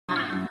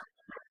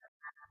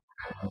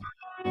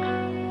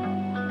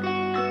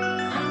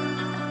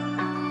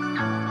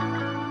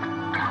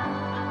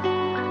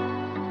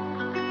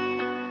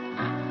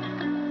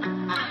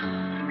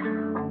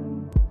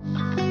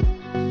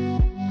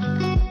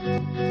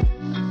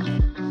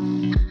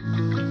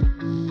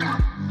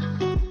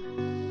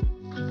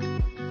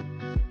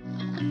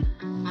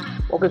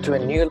Welcome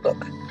to a new look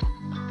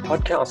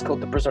podcast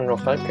called the Brisbane Roar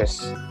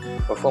Focus,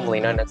 or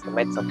formerly known as the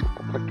Meds on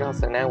Football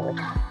Podcast, and now we're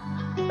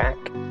back,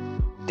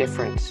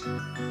 different.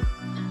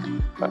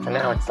 But for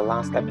now, it's the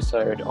last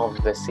episode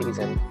of the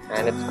season,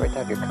 and it's great to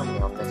have you company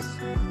on this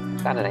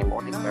Saturday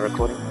morning. We're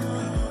recording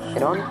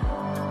it on,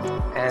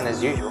 and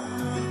as usual,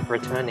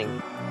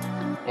 returning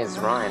is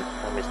Ryan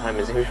from his home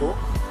as usual.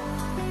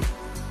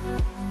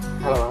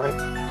 Hello,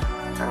 Ryan.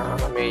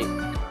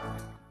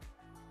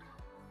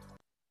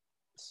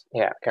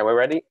 Okay, we're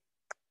ready.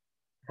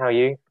 How are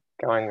you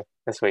going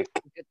this week?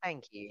 Good,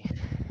 thank you.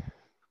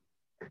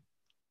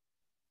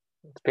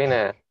 It's been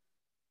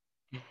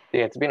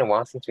a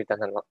while since we've done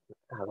our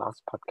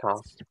last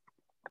podcast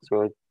because we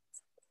were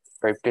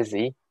very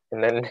busy,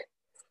 and then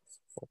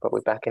but we're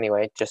back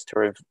anyway, just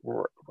to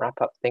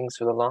wrap up things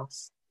for the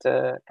last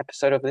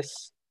episode of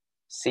this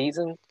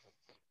season.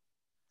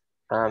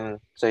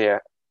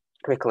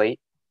 Quickly,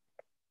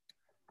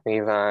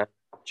 we've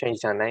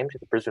changed our name to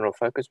the Brisbane Roar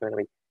Focus. We're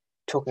going to be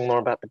talking more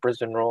about the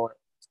Brisbane Roar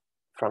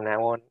from now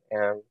on,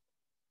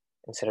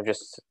 instead of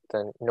just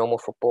the normal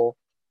football.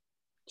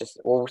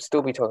 We'll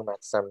still be talking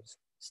about some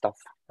stuff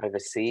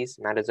overseas,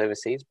 matters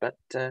overseas, but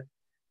we're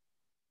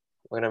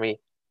going to be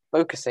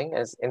focusing,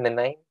 as in the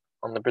name,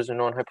 on the Brisbane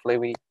Roar, and hopefully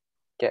we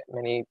get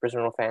many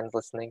Brisbane Roar fans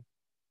listening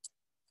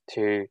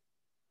to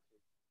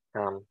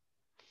our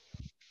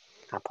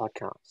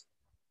podcast.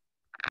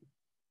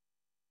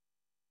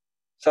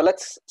 So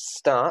let's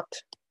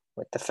start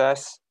with the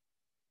first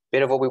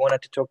bit of what we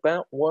wanted to talk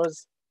about.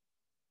 Was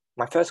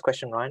my first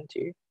question, Ryan, to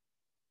you.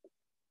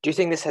 Do you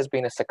think this has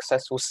been a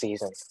successful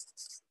season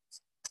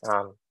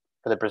for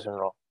the Brisbane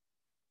Roar?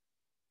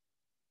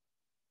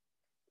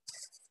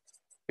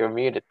 You're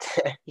muted.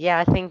 Yeah,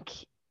 I think.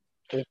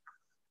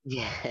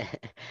 Yeah.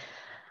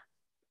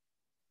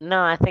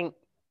 No, I think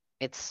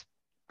it's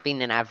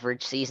been an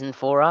average season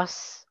for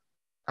us.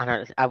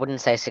 I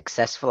wouldn't say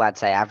successful. I'd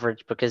say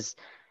average because,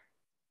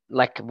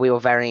 we were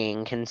very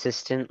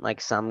inconsistent. Like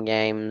some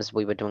games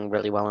we were doing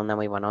really well, and then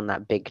we went on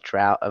that big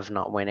drought of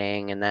not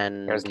winning, and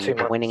then we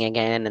were winning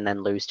again, and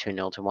then lose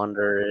 2-0 to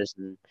Wanderers.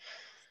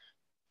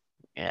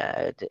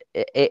 And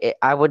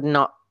I would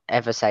not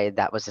ever say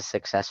that was a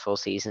successful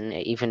season.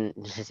 Even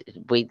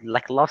we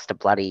lost a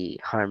bloody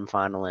home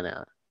final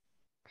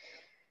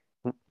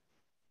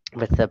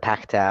with the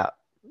packed out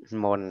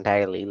Moreton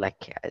Daily.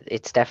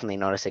 It's definitely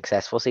not a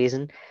successful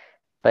season,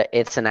 but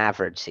it's an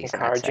average season.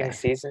 Encouraging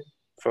season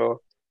for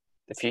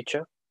the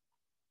future.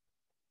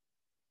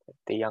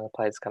 The young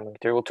players coming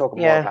through. We'll talk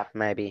more about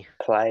maybe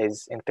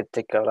players in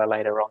particular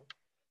later on.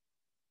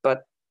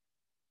 But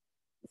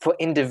for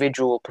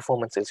individual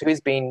performances, who's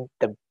been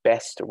the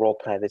best role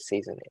player this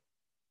season?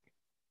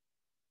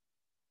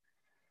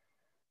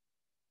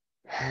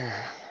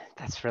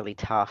 That's really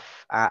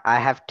tough. I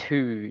have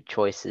two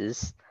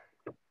choices.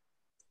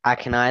 I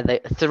can either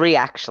three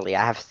actually.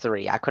 I have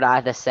three. I could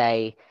either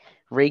say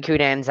Riku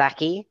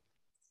Danzaki,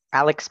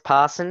 Alex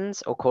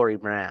Parsons, or Corey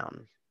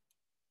Brown.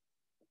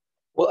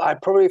 Well,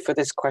 I'd probably for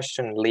this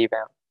question leave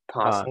out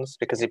Parsons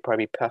because he'd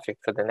probably be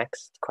perfect for the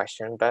next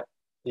question. But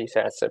you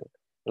said so. At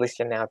least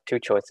you now have two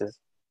choices.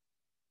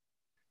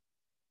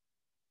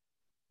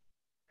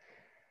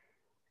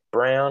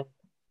 Brown.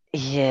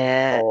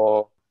 Yeah.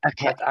 Or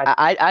okay.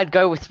 I'd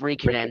go with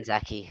Riku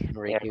Danzaki.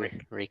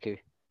 Riku.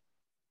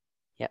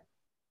 Yep.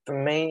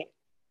 For me,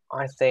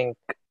 I think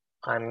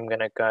I'm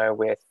gonna go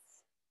with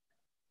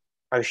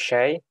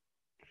O'Shea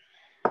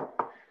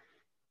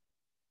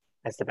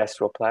as the best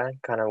role player.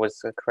 Kind of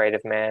was a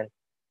creative man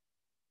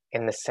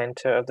in the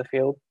center of the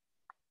field.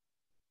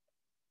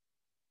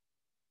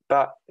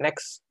 But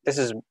next, this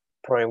is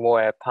probably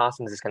where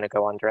Parsons is going to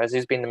go under, as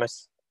who's been the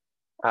most.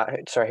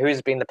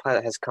 Who's been the player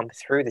that has come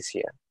through this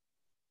year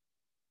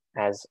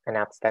as an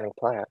outstanding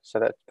player?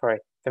 So that's probably,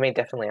 for me,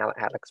 definitely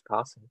Alex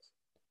Parsons.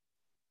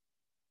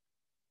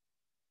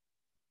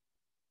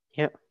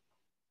 Yep.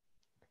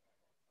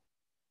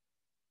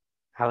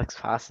 Alex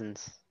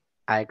Parsons.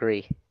 I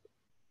agree.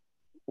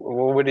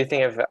 What do you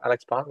think of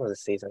Alex Parsons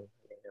this season?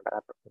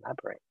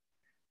 Elaborate.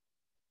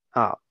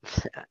 Oh,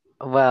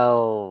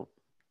 well,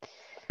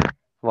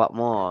 what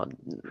more?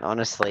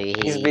 Honestly,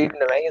 he's been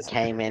amazing.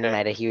 Came in,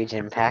 made a huge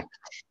impact.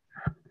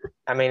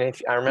 I mean,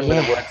 if I remember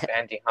the words of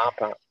Andy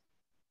Harper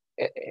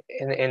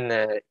in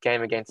the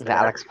game against the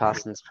Alex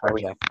Parsons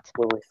project,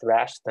 where we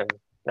thrashed them.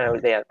 No,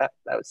 yeah, that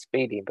was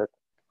Speedy, but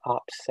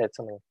Harp said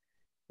something.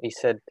 He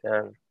said,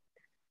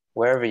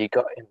 "Wherever you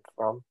got him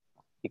from,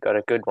 you got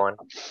a good one,"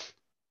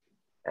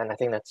 and I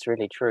think that's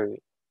really true.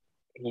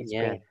 He's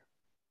going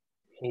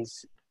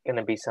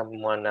to be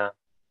someone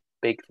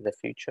big for the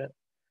future.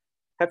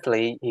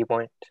 Hopefully, he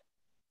won't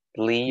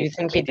leave. You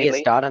think he'd be a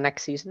starter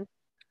next season?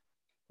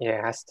 Yeah,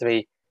 it has to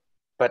be.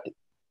 But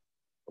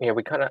yeah,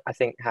 we kind of, I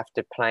think, have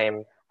to play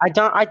him. I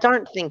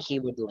don't think he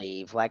would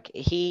leave.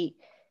 He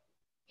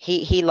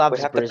loves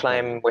We'd have Brisbane. To play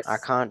him with, I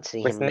can't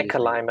see with him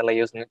Nikolai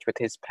Mileusnic with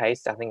his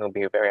pace. I think it'll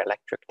be a very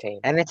electric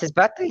team. And it's his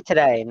birthday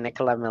today,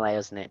 Nikolai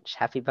Mileusnic.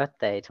 Happy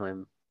birthday to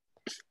him.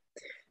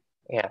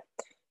 Yeah,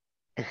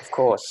 of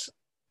course.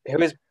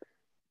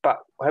 But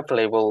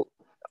hopefully we'll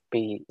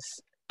be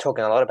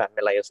talking a lot about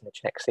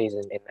Milosevic next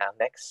season in our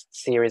next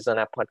series on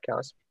our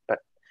podcast. But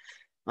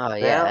Oh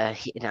yeah,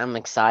 I'm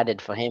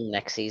excited for him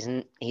next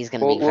season. He's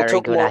going to be we'll very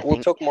talk good, more. I We'll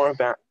think. talk more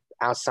about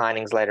our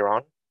signings later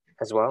on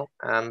as well.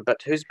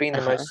 But who's been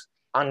the most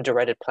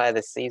underrated player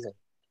this season?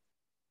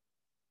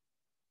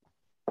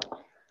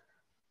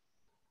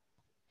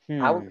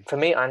 For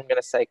me, I'm going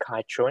to say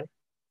Kai Truan.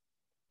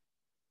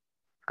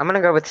 I'm going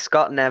to go with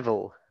Scott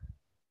Neville.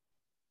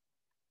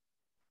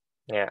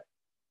 Yeah.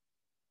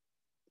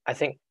 I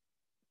think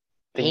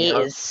he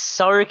is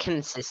so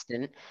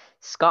consistent.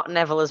 Scott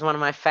Neville is one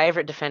of my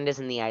favorite defenders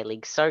in the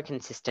A-League. So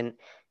consistent,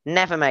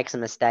 never makes a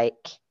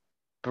mistake.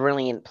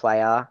 Brilliant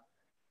player.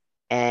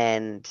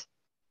 And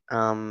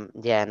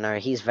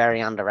he's very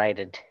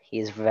underrated. He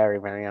is very,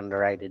 very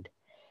underrated.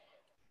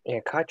 Yeah,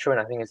 Kai Truan,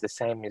 I think, is the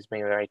same as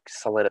being very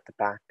solid at the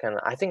back. And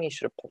I think he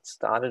should have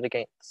started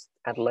against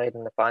Adelaide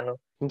in the final.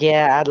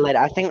 Yeah, Adelaide.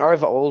 I think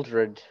over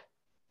Aldred.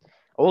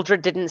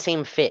 Aldred didn't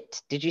seem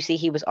fit. Did you see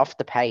he was off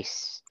the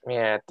pace?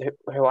 Yeah,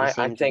 who I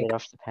think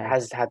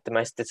has had the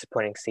most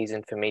disappointing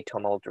season for me,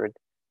 Tom Aldred.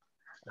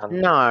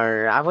 No,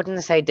 I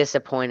wouldn't say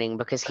disappointing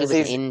because he was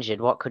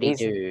injured. What could he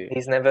do?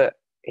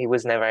 He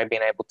was never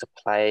been able to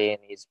play, and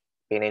he's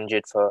been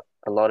injured for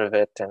a lot of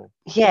it. And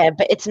yeah,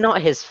 but it's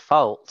not his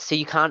fault, so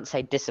you can't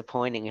say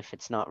disappointing if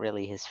it's not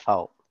really his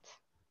fault.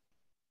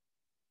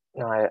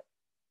 No,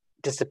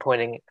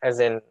 disappointing as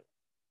in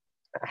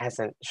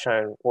hasn't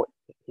shown what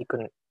he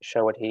couldn't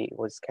show what he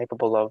was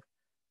capable of,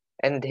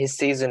 and his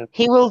season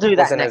he will do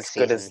that wasn't next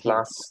as good season. as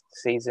last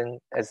season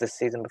as the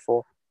season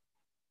before.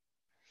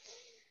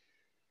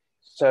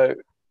 So,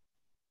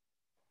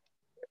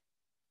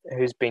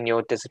 who's been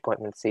your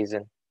disappointment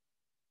season?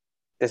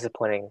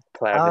 Disappointing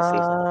player of the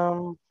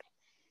season?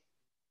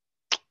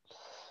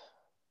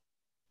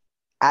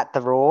 At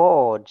the Raw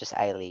or just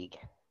A-League?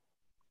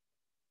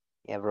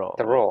 Yeah, Raw.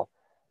 The Raw.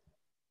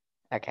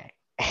 Okay.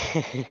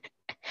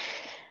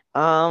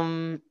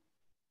 I'm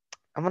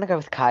gonna go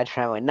with Kai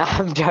Trowen. No,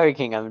 I'm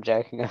joking.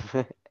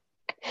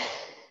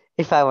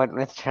 If I went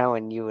with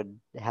Trowen, you would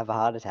have a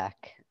heart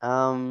attack.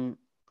 I'm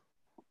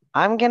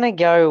gonna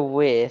go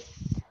with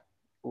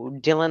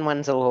Dylan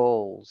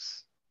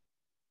Wenzel-Halls.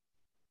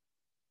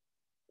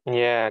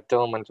 Yeah,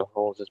 Dylan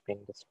Wenzel-Halls has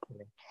been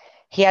disappointing.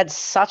 He had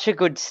such a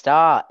good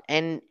start,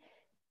 and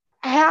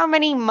how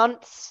many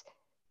months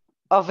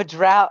of a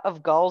drought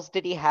of goals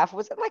did he have?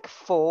 Was it like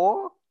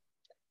 4?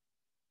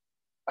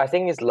 I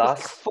think his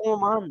last 4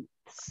 months.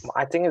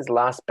 I think his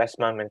last best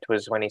moment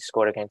was when he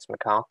scored against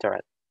MacArthur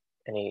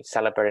and he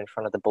celebrated in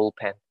front of the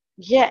bullpen.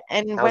 Yeah,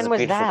 and when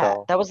was that?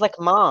 Goal. That was like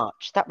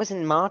March. That was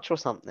in March or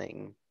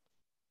something.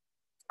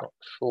 Not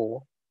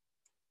sure.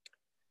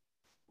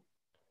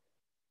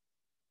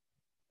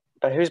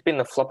 But who's been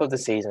the flop of the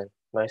season?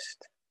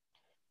 Most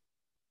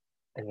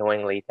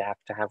annoyingly, they have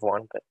to have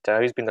one. But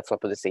who's been the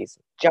flop of the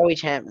season? Joey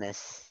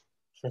Champness.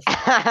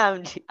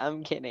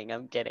 I'm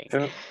kidding. For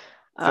me,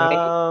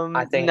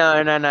 I think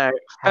no.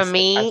 For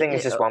me, I think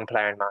it's just one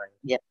player in mind.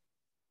 Yeah.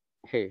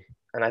 Who?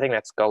 And I think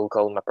that's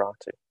Golgol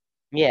Mabratu.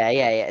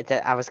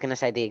 Yeah. I was gonna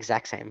say the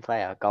exact same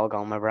player,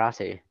 Golgol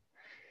Mabratu.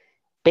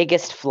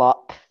 Biggest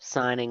flop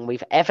signing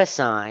we've ever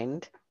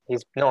signed.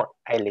 He's not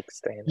A-League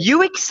standard.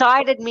 You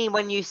excited me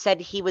when you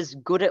said he was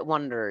good at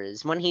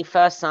Wanderers. When he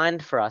first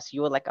signed for us,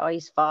 you were like, "Oh,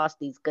 he's fast.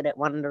 He's good at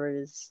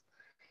Wanderers."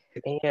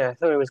 Yeah, I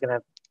thought he was gonna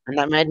have... And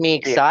that made me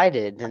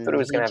excited. I thought he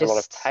was gonna have a lot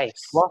of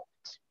pace. What?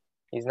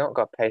 He's not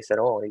got pace at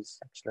all. He's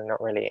actually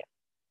not really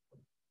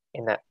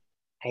in that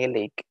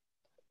A-League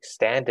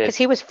standard. Because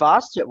he was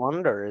fast at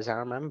Wanderers, I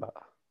remember.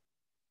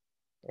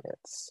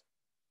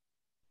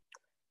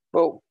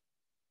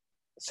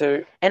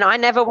 And I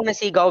never want to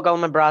see Golgol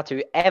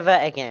Mabratu ever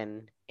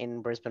again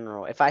in Brisbane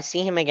Roar. If I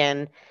see him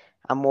again,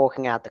 I'm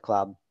walking out the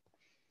club.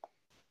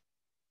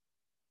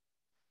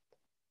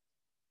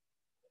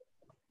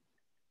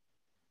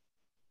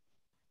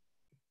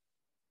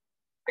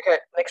 Okay,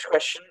 next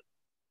question.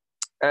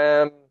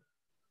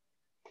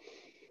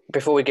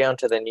 Before we get on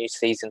to the new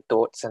season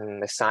thoughts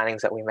and the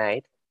signings that we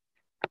made,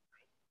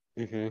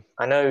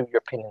 I know your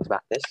opinions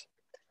about this,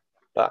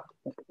 but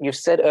you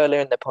said earlier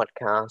in the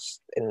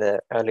podcast, in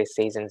the early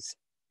seasons,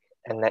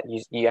 and that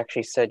you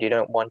actually said you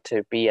don't want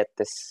to be at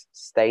this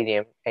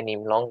stadium any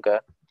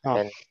longer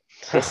than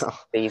this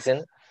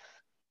season,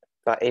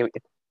 but it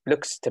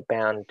looks to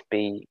bound to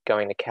be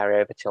going to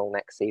carry over till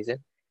next season.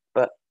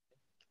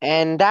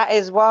 And that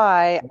is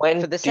why,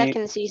 for the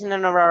second season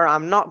in a row,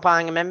 I'm not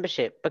buying a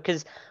membership,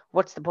 because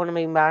what's the point of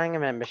me buying a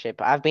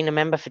membership? I've been a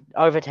member for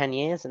over 10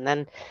 years, and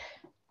then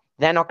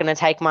they're not going to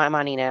take my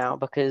money now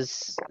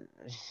because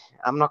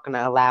I'm not going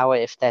to allow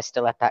it if they're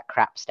still at that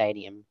crap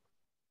stadium.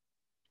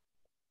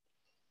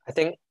 I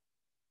think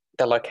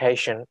the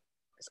location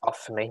is off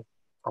for me,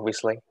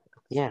 obviously.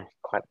 Yeah.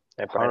 Quite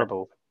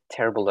horrible.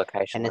 Terrible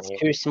location. And it's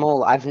too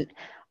small.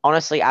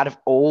 Honestly, out of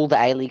all the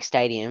A-League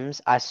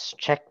stadiums, I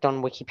checked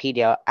on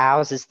Wikipedia,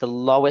 ours is the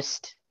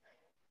lowest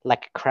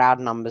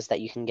crowd numbers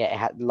that you can get. It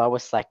had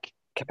lowest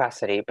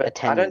capacity, but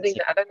attendance.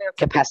 I don't think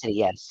capacity.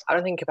 Yes, I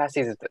don't think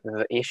capacity is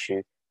the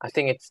issue. I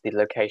think it's the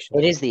location.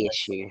 It is the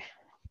issue.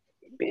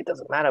 It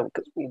doesn't matter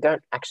because we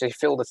don't actually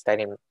fill the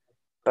stadium.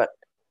 But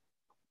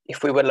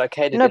if we were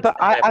located No, in but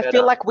somewhere I feel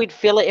better, like we'd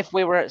feel it if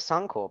we were at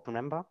Suncorp,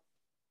 remember?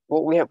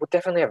 well, we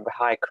definitely have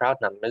high crowd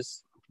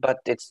numbers, but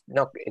it's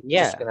not. It's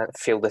just Yeah. gonna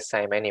feel the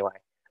same anyway.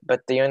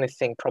 But the only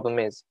problem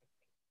is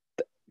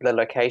the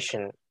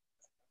location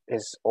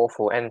is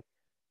awful, and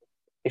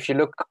if you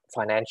look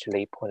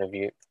financially point of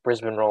view,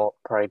 Brisbane Roar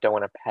probably don't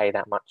want to pay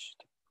that much.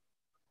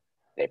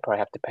 They probably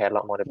have to pay a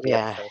lot more to be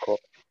at Yeah. Suncorp.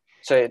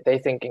 So they're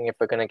thinking if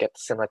we're going to get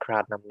similar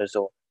crowd numbers,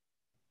 or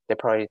they're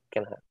probably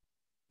going to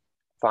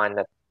find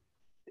that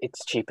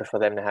it's cheaper for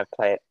them to have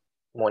play it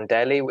more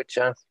daily, which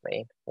I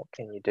mean, what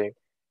can you do?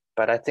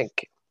 But I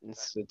think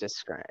It's a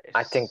disgrace.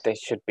 they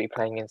should be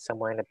playing in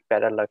somewhere in a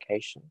better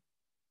location.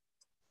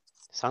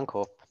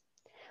 Suncorp.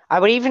 I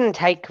would even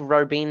take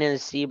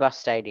Robina's Cbus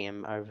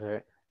Stadium over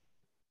it.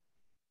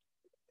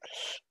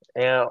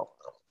 Yeah,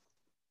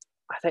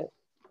 I think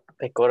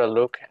they got to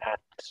look at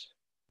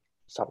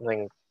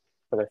something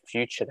for the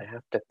future. They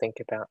have to think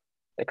about.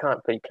 They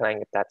can't be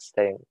playing at that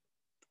stadium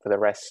for the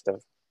rest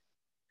of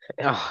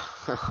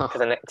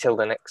till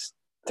the next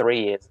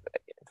 3 years.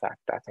 In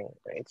fact, I think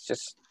it's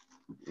just.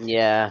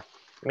 Yeah.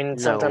 I mean, No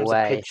sometimes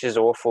way. the pitch is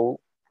awful.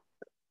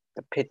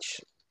 The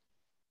pitch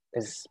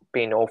has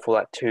been awful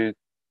at 2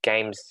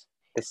 games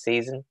this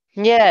season.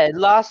 Yeah,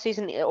 last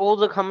season, all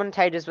the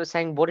commentators were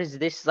saying, what is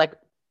this? Like,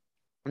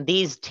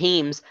 these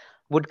teams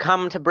would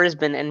come to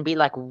Brisbane and be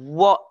like,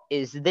 what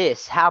is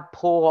this? How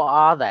poor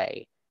are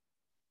they?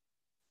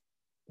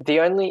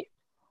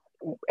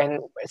 And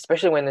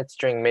especially when it's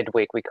during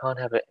midweek, we can't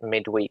have it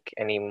midweek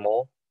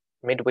anymore.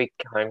 Midweek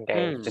home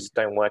games just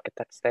don't work at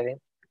that stadium,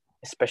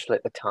 especially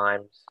at the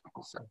times.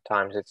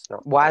 Sometimes it's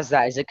not. Why is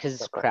that? Is it because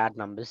it's crowd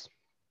numbers?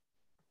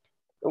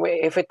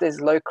 If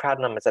there's low crowd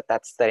numbers at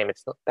that stadium,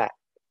 it's not that.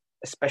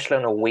 Especially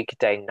on a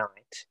weekday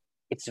night,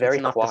 it's very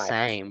not quiet. The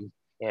same.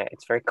 Yeah,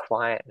 it's very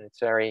quiet and it's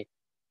very.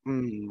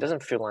 It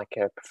doesn't feel like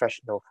a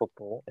professional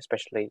football,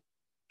 especially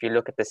if you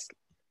look at this.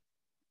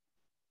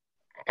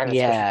 And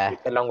especially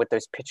along with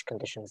those pitch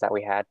conditions that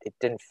we had, it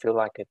didn't feel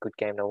like a good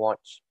game to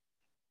watch.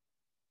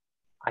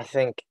 I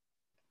think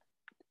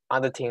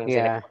other teams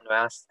in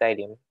our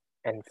stadium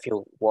and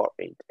feel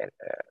worried and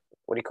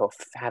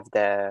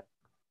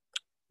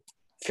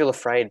feel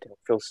afraid,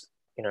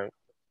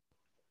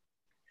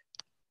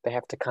 they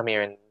have to come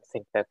here and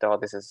think that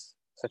this is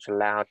such a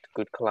loud,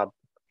 good club,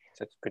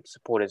 such good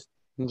supporters.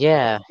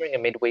 Yeah. During a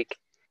midweek,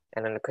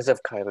 and then because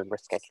of COVID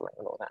rescheduling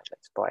and all that,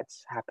 that's why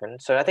it's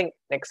happened. So I think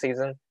next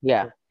season,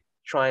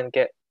 try and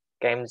get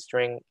games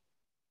during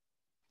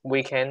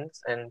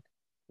weekends, and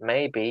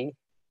maybe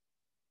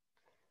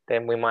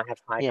then we might have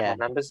high crowd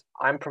numbers.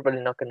 I'm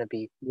probably not going to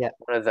be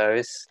one of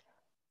those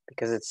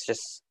because it's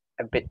just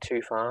a bit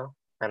too far.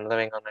 I'm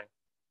living on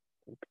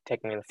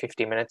taking me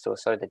 50 minutes or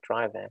so to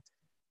drive there.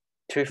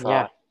 Too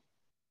far.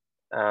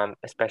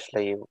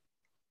 Especially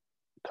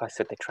plus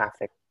with the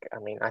traffic. I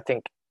mean, I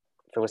think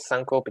if it was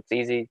Suncorp, it's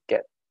easy.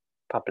 Get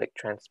public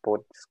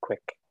transport, it's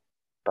quick.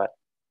 But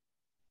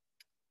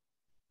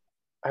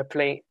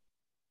hopefully,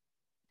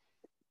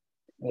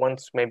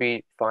 once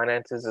maybe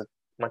finances are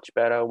much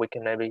better, we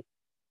can maybe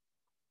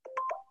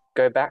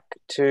go back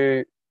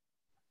to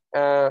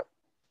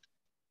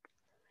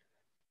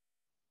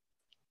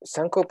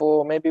Suncorp,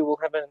 or maybe we'll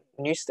have a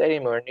new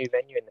stadium or a new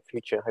venue in the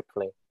future,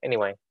 hopefully.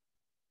 Anyway.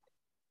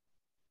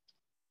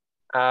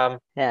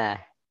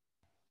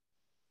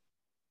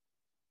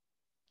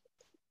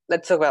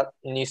 Let's talk about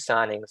new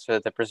signings for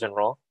the Brisbane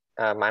Roar.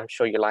 I'm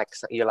sure you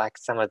like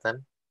some of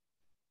them.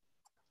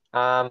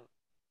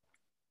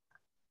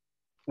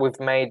 We've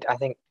made, I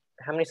think,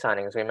 how many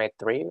signings? We made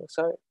 3 or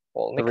so.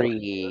 Well,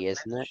 3,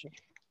 isn't it?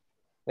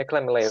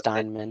 Nicola Millet,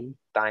 Steinman,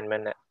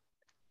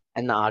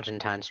 and the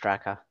Argentine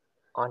striker.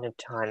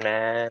 Argentine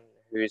man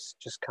who's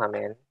just come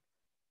in.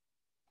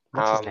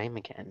 What's his name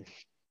again?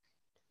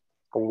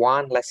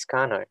 Juan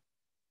Lescano.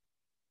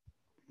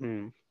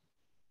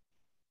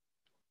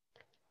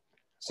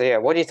 So yeah,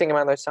 what do you think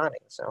about those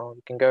signings?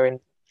 You can go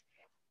in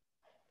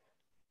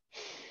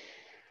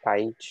by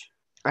each.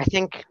 I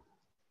think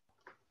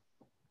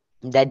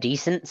they're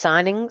decent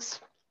signings.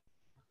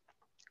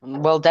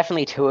 Well,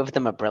 definitely 2 of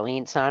them are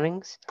brilliant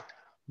signings,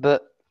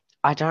 but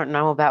I don't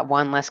know about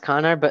Juan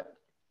Lescano. But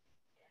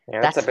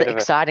that's the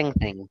exciting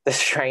thing. The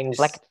strange,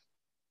 I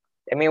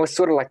mean, it was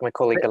sort of like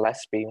Macaulay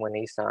Gillespie when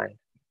he signed.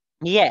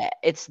 Yeah,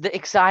 it's the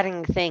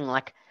exciting thing,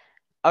 like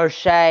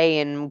O'Shea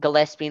and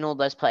Gillespie and all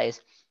those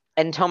players.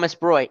 And Thomas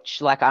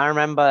Broich, I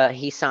remember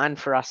he signed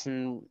for us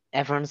and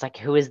everyone's like,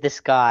 who is this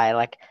guy?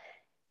 Like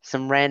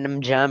some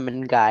random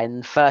German guy. In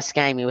the first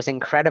game, he was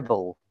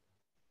incredible.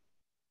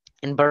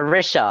 In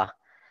Berisha,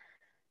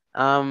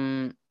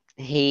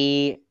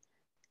 he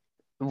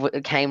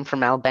came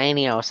from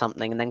Albania or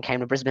something and then came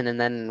to Brisbane and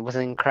then was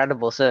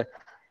incredible. So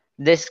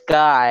this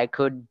guy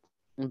could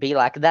be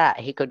like that.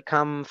 He could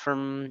come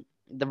from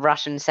the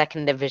Russian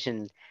second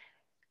division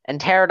and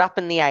tear it up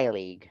in the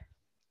A-League.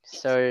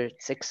 So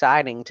it's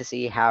exciting to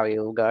see how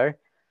he'll go.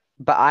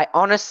 But I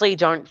honestly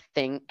don't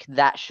think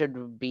that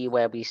should be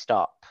where we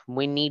stop.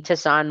 We need to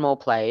sign more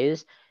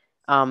players.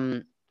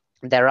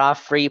 There are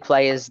free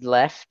players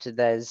left.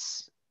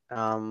 There's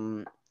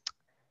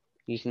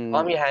you can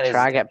Bamiyan is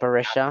try get out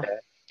Barisha.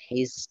 there.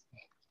 He's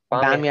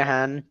Bamiyan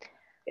Bamyahan.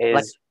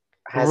 Like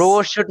has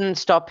Raw shouldn't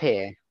stop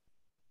here.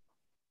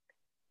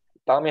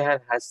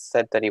 Bamiyan has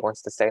said that he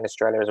wants to stay in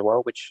Australia as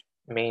well, which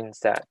means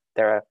that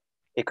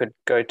he could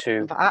go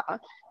to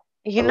But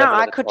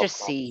I could just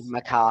see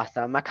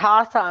MacArthur.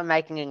 MacArthur are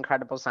making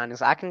incredible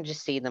signings. I can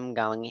just see them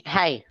going,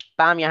 "Hey,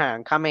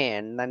 Bamyahan, come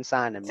in," and then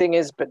sign him. Thing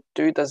is, but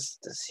does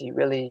he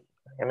really?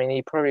 I mean,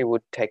 he probably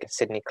would take a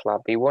Sydney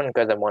club. He wouldn't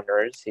go to the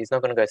Wanderers. He's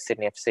not going to go to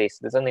Sydney FC. So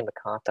there's only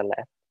MacArthur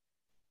left.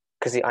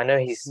 Because I know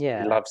he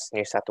loves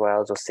New South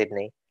Wales or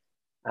Sydney.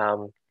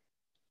 But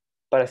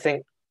I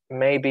think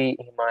maybe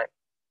he might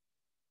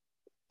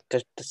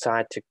just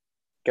decide to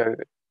go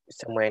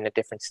somewhere in a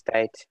different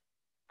state.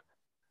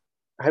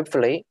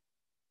 Hopefully,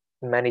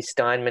 Manny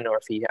Steinman, or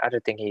if he, I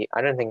don't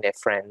think they're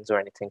friends or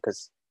anything.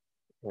 Because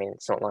I mean,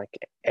 it's not like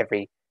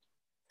every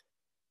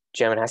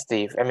German has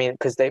to. I mean,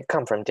 because they've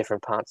come from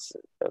different parts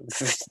of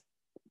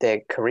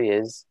their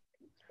careers,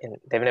 and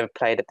they've never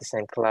played at the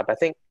same club. I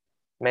think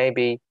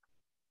maybe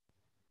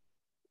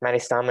Manny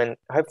Steinman.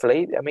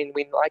 Hopefully, I mean,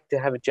 we'd like to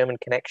have a German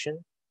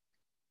connection.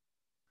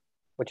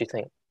 What do you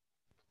think?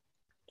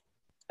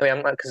 I mean,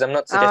 I'm not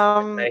suggesting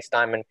that Manny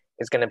Steinman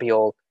is going to be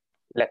all,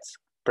 let's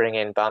bring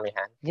in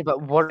Bamiyan. Yeah, but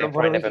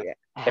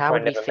how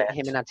would we fit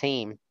him in our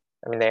team?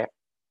 I mean,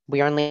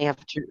 we only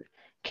have two.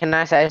 Can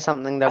I say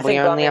something that we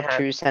only have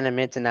two centre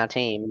mids in our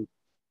team?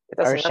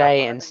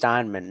 O'Shea and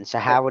Steinman. So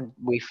how would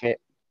we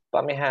fit?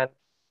 Bamiyan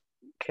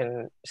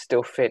can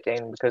still fit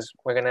in because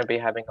we're going to be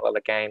having a lot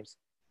of games.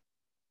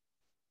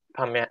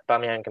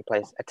 Bamiyan can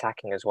play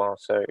attacking as well,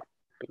 so it'd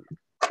be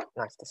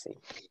nice to see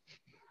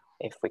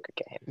if we could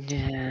get him.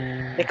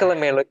 Yeah. Nikola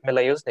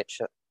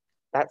Milojuznic,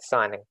 that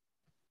signing.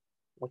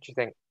 What do you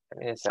think? I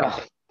mean,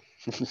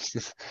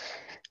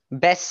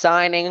 best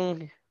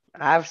signing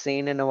I've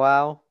seen in a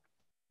while.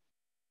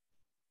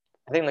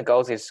 I think the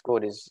goals he's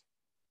scored he's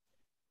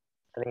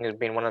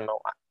been one of the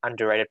more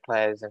underrated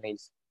players, and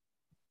he's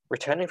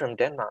returning from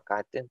Denmark.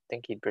 I didn't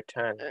think he'd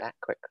return that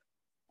quick.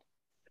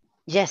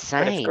 Yes,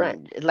 same.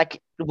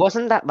 Like,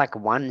 wasn't that like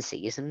one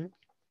season?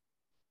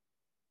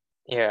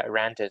 Yeah,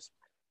 Ranters.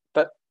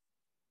 But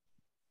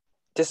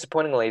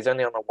disappointingly, he's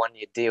only on a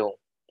 1-year deal,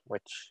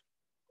 which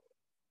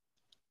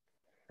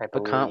I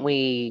believe... But can't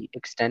we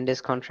extend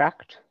his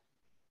contract?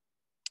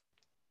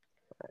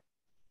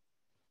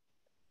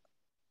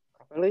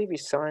 I believe he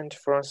signed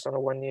for us on a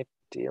 1-year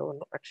deal. I'm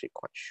not actually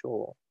quite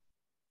sure.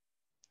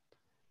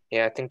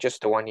 Yeah, I think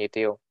just a 1-year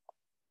deal.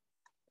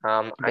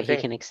 But I think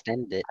he can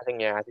extend it. I think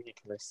he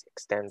can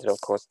extend it,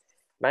 of course.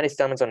 Manny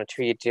Steinman's on a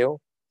 2-year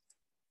deal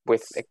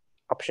with an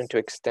option to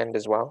extend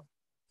as well.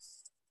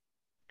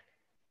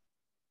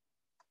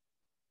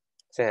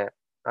 So yeah,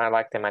 I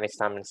like the Manny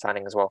Steinman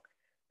signing as well.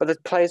 But the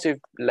players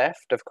who've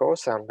left, of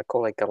course,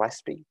 Macaulay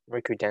Gillespie,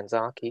 Riku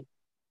Danzaki,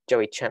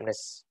 Joey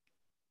Champness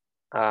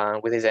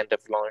with his end of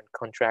loan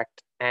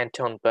contract,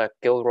 Anton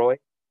Burke-Gilroy,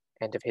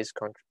 end of his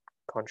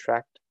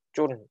contract,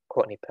 Jordan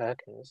Courtney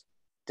Perkins,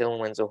 Dylan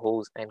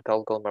Wenzel-Halls, and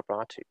Golgol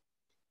Mabratu.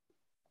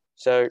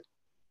 So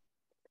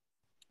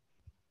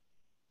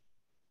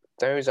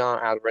those are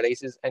our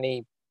releases.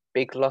 Any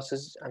big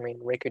losses? I mean,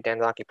 Riku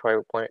Danzaki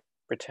probably won't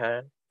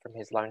return from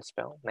his loan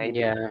spell, maybe.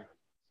 Yeah.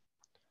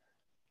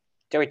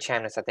 Joey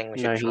Champness, I think we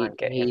should try and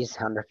get him. He's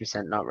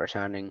 100% not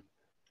returning.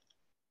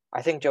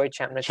 I think Joey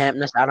Champness...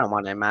 I don't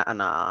want him.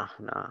 Nah.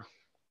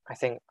 I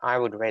think I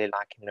would really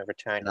like him to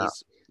return. No,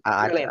 he's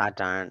I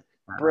don't.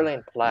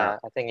 Brilliant player.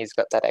 No. I think he's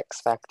got that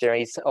X factor.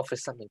 He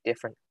offers something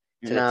different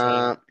to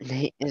the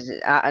team.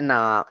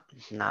 Nah.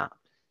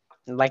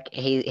 Like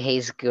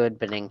he's good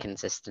but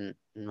inconsistent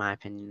in my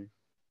opinion.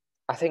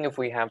 I think if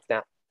we have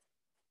that,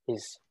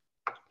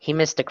 he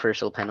missed a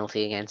crucial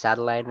penalty against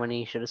Adelaide when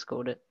he should have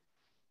scored it.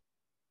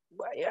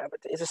 Well, yeah, but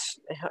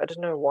I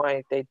don't know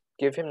why they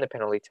give him the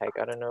penalty take.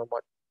 I don't know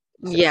what.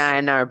 Yeah, I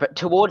know, but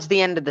towards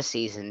the end of the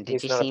season,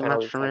 did you see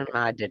much from him?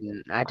 I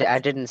didn't. I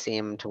didn't see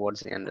him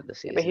towards the end of the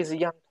season. But he's a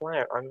young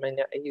player. I mean,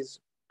 he's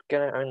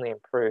gonna only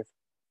improve.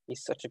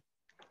 He's such a.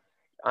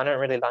 I don't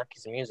really like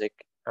his music.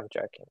 I'm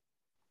joking.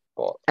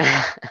 But...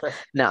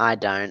 no, I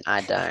don't.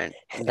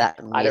 That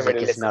music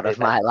is not of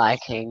my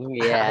liking.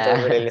 Yeah. I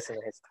don't really listen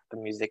to his type of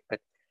music, but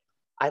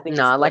I think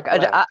no, like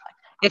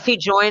if he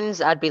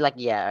joins, I'd be like,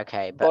 yeah,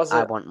 okay, but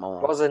I want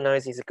more. Bozza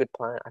knows he's a good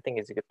player. I think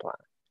he's a good player.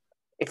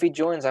 If he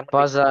joins,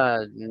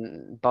 Bozza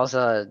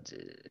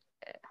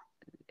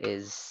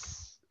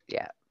is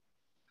yeah.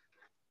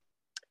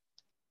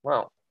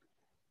 Well.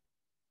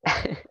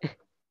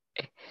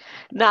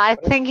 No, I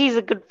think he's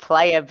a good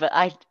player, but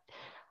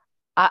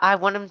I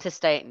want him to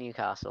stay at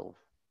Newcastle.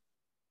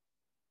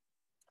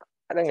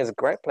 I think he's a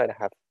great player to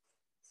have.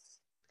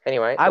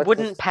 Anyway, I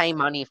wouldn't pay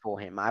money for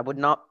him. I would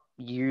not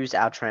use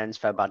our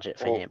transfer budget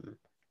for him.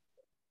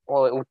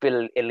 Well, it would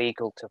be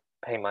illegal to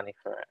pay money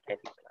for any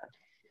player.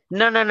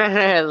 No.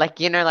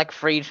 Like, like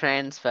free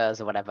transfers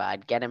or whatever.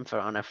 I'd get him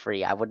on a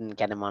free. I wouldn't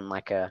get him on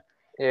like a...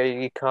 Yeah,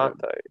 you can't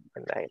though.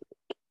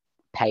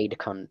 paid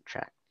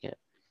contract. Yeah.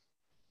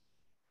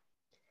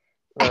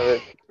 No,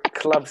 the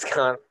clubs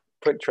can't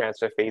put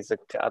transfer fees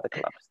to other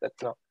clubs.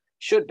 That's not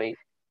should be.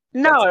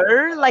 No,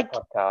 That's like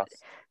podcast.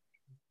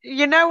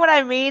 you know what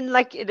I mean?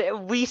 Like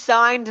we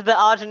signed the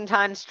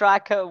Argentine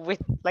striker with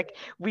like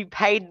we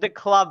paid the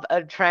club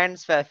a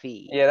transfer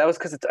fee. Yeah, that was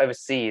because it's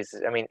overseas.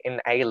 I mean, in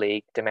A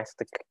League,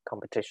 domestic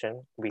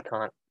competition, we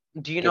can't.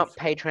 Do you give- not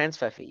pay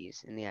transfer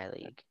fees in the A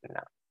League?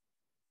 No,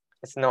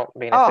 it's not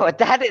been. A Oh, thing.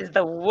 that is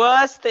the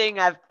worst thing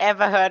I've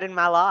ever heard in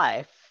my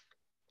life.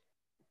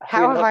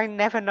 How have I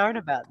never known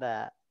about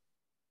that?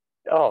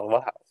 Oh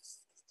wow!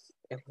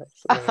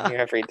 It's learning new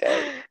every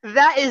day.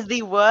 That is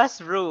the worst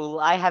rule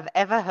I have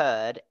ever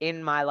heard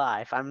in my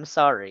life. I'm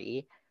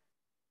sorry.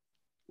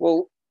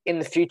 Well, in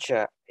the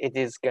future, it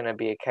is going to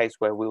be a case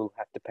where we'll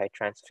have to pay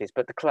transfer fees,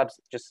 but the clubs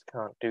just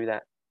can't do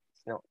that.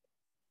 It's not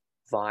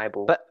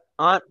viable. But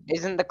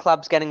isn't the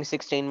clubs getting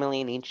 16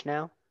 million each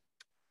now?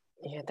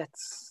 Yeah,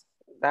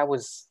 that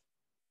was.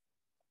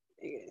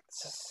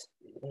 It's just,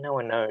 no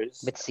one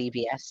knows. With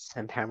CBS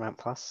and Paramount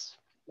Plus.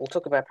 We'll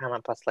talk about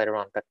Paramount Plus later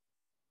on, but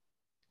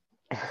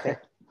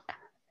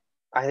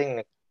I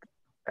think,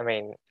 I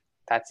mean,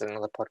 that's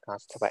another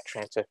podcast about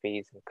transfer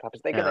fees and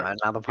clubs. They're gonna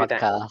another do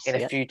that podcast. in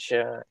the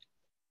future.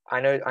 I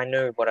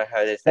know what I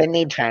heard is They that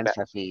need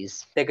transfer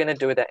fees. they're gonna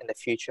do that in the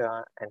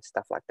future and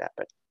stuff like that.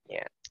 But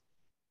yeah,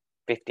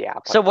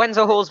 50-hour. So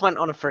Wenzel Halls went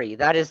on a free.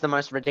 That is the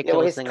most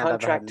ridiculous thing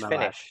I've ever heard in my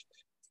life.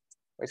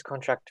 His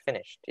contract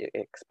finished. It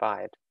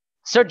expired.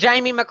 So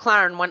Jamie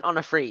McLaren went on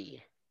a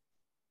free.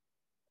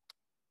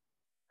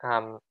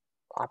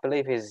 I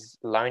believe his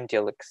loan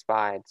deal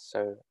expired,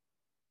 so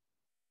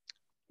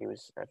he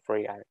was a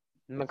free agent.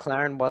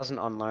 McLaren wasn't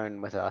on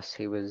loan with us.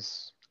 He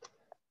was.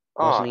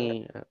 Oh, Wasn't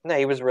he? no,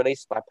 he was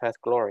released by Perth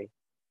Glory.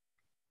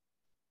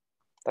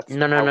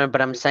 No.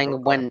 But I'm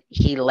saying when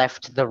he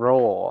left the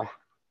Raw.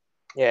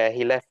 Yeah,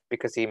 he left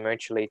because he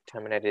mutually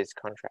terminated his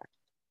contract.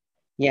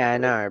 Yeah, I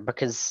know,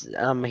 because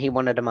he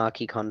wanted a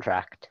marquee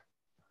contract.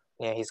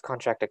 Yeah, his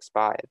contract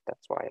expired.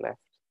 That's why he left.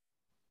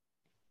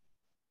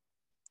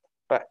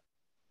 But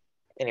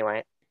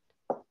anyway,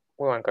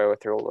 we won't go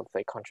through all of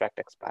the contract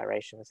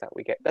expirations that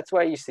we get. That's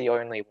why you see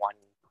only 1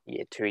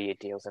 year, 2-year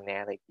deals in the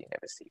A League. You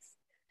never see.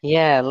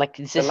 Yeah, like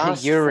it's just a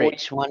last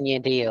Juric 1 year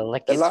deal.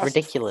 Like The it's last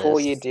ridiculous.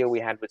 4-year deal we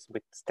had was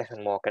with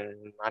Stephen Walk,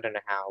 and I don't know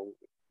how.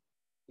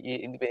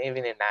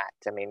 Even in that,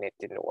 I mean, it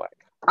didn't work.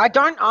 I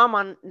don't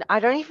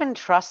even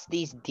trust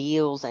these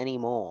deals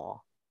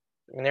anymore.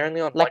 I mean, they're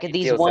only on Like 1-year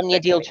these deals 1 year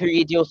deal, effectively.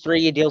 2-year deal,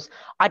 3-year deals.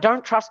 I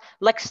don't trust.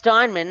 Like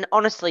Steinman,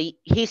 honestly,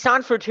 he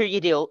signed for a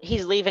 2-year deal.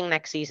 He's leaving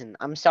next season.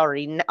 I'm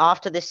sorry.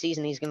 After this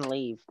season, he's gonna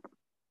leave.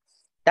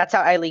 That's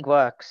how A League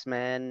works,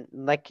 man.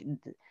 Like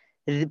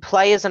the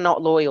players are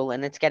not loyal,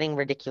 and it's getting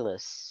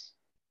ridiculous.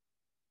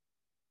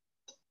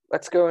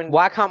 Let's go and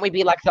Why can't we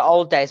be like the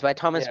old days where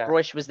Thomas Yeah.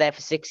 Broich was there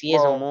for 6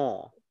 years or Well,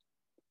 more?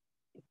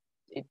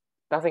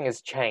 Nothing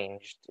has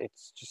changed.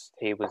 It's just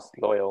he was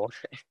loyal.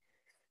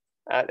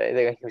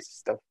 He was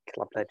just a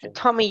club legend.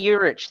 Tommy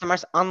Juric, the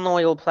most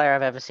unloyal player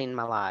I've ever seen in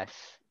my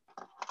life.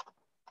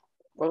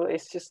 Well,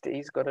 it's just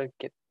he's got to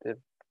get the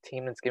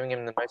team that's giving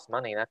him the most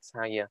money. That's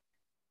how you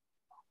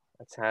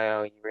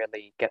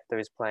really get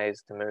those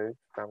players to move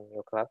from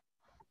your club.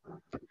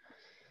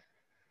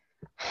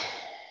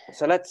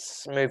 So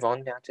let's move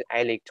on now to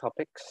A League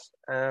topics.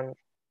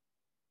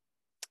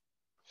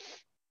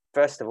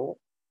 First of all,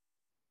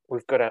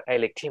 we've got an A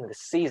League team of the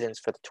seasons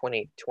for the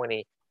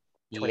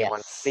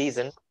 2020-21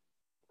 season.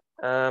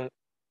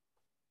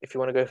 If you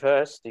want to go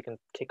first, you can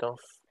kick off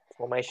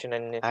formation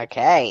and.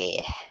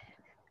 Okay.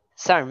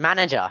 So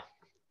manager.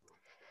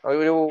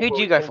 Who'd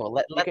you go for?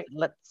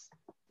 Let's.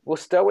 We'll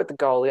start with the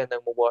goalie, and then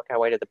we'll work our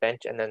way to the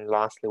bench, and then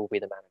lastly will be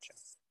the manager.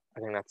 I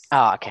think that's.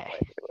 Oh, okay.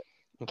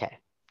 Okay.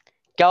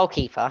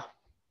 Goalkeeper.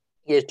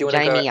 Yes, do you want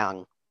Jamie to go?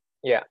 Young.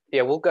 Yeah.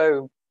 We'll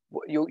go.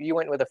 You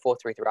went with a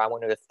 4-3-3. I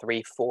went with a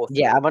 3-4-3.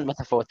 Yeah, I went with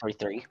a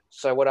 4-3-3.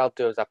 So what I'll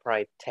do is I'll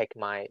probably take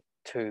my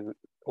 2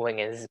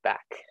 wingers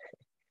back.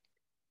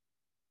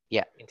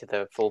 Yeah. Into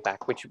the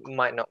fullback, which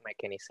might not make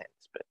any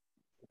sense, but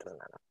it doesn't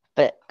matter.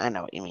 But I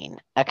know what you mean.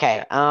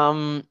 Okay.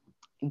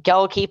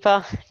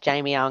 Goalkeeper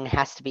Jamie Young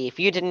has to be. If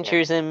you didn't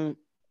choose him,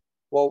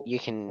 well, you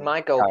can.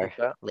 My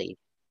goalkeeper. Leave.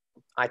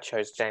 I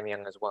chose Jamie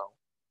Young as well.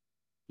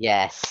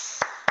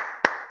 Yes.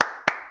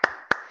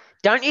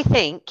 Don't you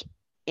think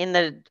in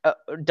the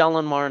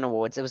Dolan Moran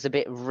Awards it was a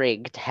bit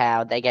rigged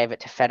how they gave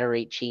it to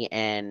Federici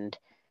and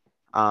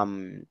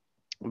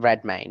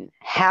Redmayne?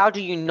 How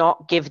do you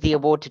not give the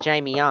award to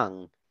Jamie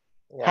Young?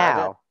 Yeah,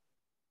 How?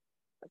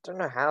 I don't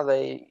know how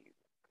they.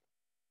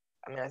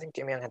 I mean, I think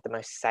Jamie Young had the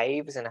most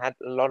saves and had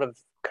a lot of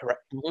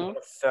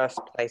first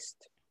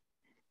placed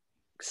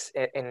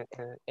in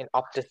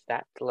Opta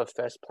stats, a lot of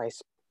first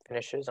place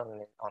finishes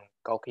on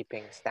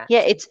goalkeeping stats.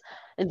 Yeah,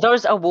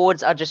 those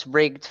awards are just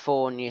rigged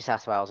for New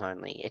South Wales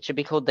only. It should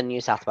be called the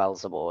New South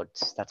Wales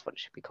Awards. That's what it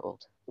should be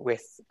called.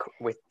 With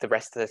the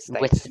rest of the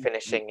states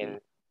finishing in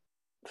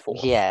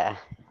fourth. Yeah.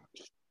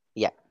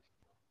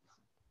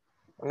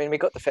 I mean, we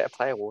got the Fair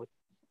Play Award,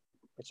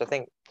 which I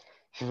think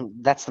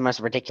That's the most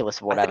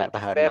ridiculous award I I've think ever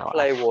the heard in Fair my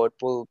Play life.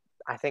 Award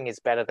I think, is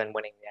better than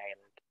winning the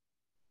A-League.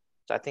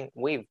 So I think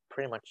we've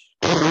pretty much.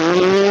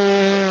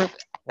 Oh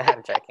No,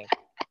 I'm joking.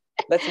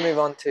 Let's move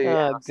on to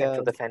our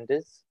central god.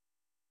 defenders.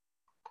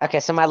 Okay,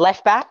 so my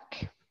left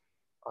back,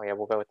 Oh yeah,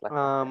 we'll go with left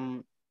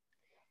back.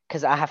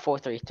 because I have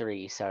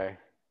 4-3-3, so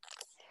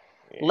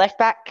Yeah. left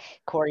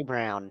back Corey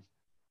Brown.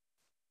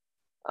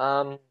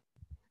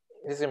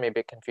 This is gonna be a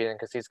bit confusing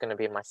because he's gonna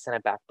be my centre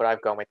back, but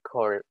I've gone with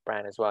Corey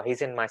Brown as well.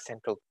 He's in my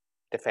central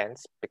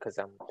defence because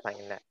I'm playing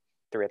in that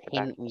three at the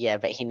back. Yeah,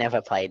 but he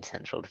never played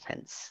central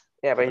defense.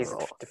 Yeah, but he's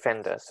Raw. a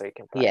defender, so he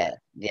can play. Yeah.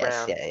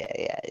 Yes. Brown.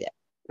 Yeah.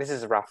 This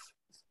is rough.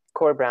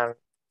 Corey Brown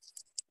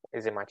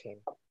is in my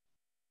team.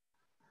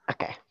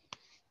 Okay.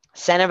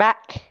 Centre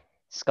back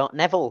Scott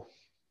Neville.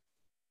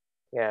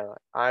 Yeah,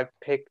 I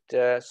picked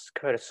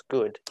Curtis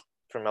Good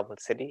from Melbourne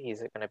City. He's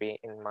going to be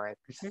in my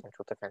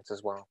central defence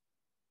as well.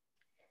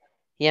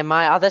 Yeah,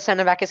 my other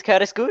centre back is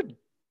Curtis Good.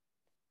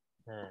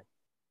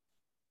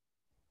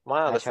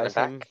 My other centre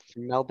back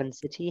from Melbourne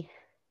City,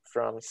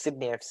 from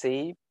Sydney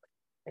FC,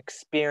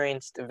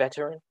 experienced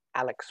veteran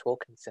Alex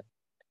Wilkinson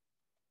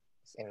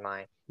is in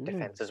my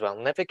defence as well.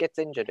 Never gets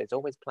injured. Is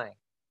always playing.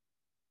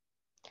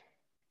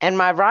 And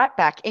my right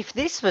back, if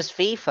this was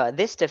FIFA,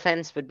 this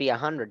defence would be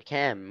 100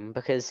 cam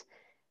because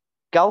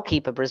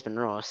goalkeeper Brisbane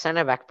Roar,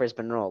 centre back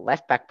Brisbane Roar,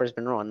 left back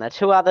Brisbane Roar, and the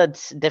two other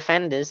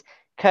defenders,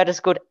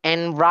 Curtis Good,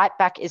 and right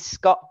back is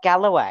Scott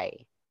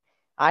Galloway.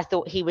 I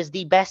thought he was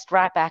the best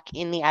right back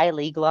in the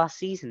A-League last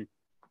season.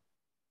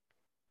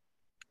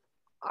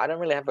 I don't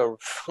really have a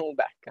full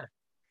back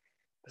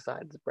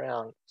besides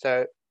Brown.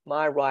 So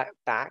my right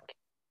back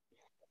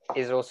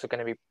is also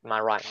going to be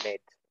my right mid,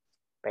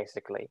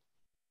 basically.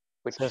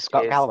 Which so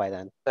Scott Galloway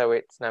then. So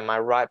it's my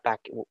right back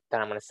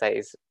that I'm going to say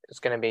is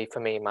going to be for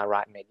me my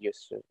right mid.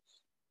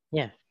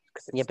 Yeah.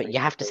 Yeah, but you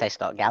have to say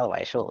Scott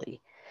Galloway, surely.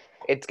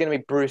 It's going to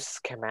be Bruce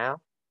Kamau.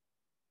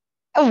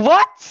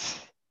 What?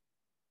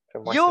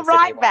 You're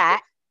right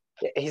back?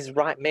 Yeah, he's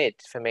right mid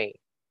for me.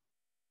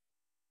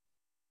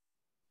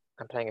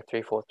 I'm playing a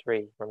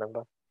 3-4-3,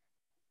 remember?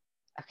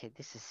 Okay,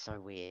 this is so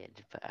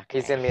weird, but okay.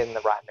 He's in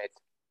the right mid.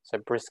 So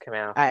Bruce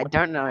Kamau. I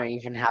don't know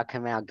even how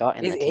Kamau got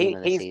in the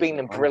team this season. He's been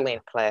a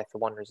brilliant player for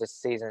Wanderers this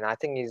season. I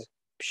think he's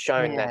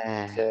shown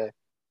that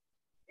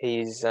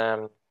he's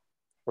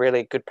really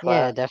a good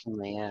player. Yeah,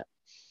 definitely, yeah.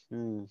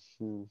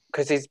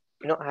 Because he's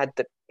not had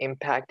the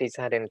impact he's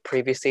had in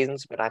previous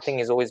seasons, but I think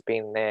he's always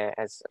been there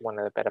as one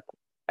of the better,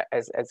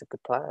 as a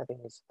good player. I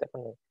think he's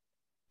definitely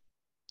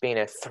been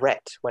a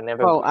threat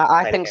whenever. Well,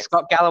 I think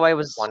Scott Galloway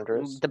was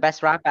Wanderers. the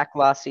best right back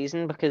last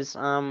season because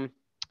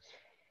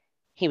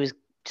he was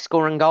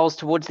scoring goals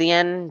towards the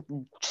end.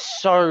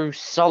 So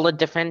solid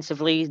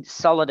defensively,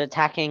 solid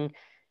attacking.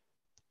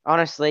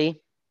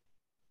 Honestly,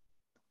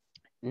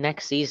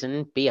 next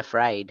season, be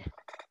afraid.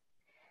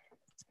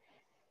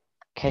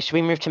 Okay, should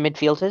we move to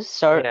midfielders?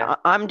 So yeah.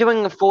 I'm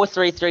doing a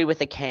 4-3-3 with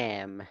a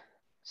cam.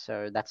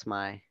 So that's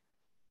my...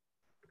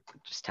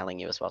 Just telling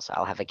you as well, so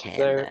I'll have a cam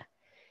there.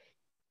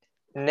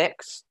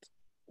 Next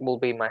will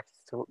be my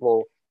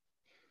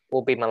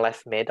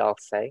left mid, I'll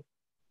say,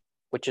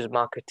 which is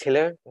Marco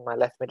Tillo in my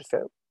left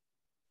midfield.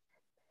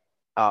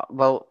 Oh,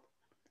 well,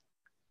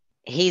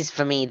 he's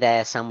for me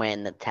there somewhere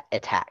in the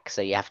attack,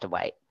 so you have to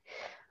wait.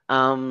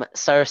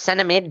 So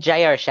centre mid,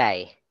 Jay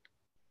O'Shea.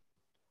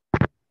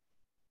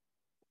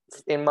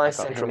 In my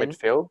central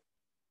midfield,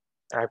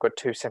 I've got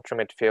two central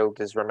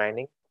midfielders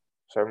remaining.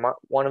 So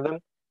one of them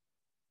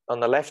on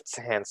the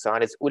left-hand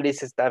side is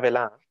Ulises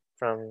Davila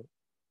from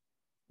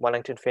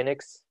Wellington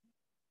Phoenix.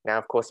 Now,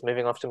 of course,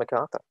 moving off to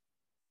MacArthur.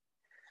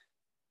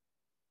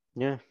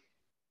 Yeah.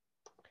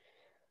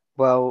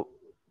 Well,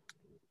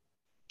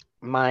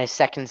 my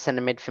second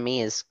centre mid for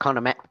me is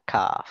Connor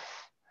Metcalf.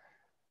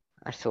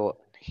 I thought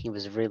he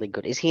was really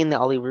good. Is he in the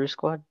Ollie Roo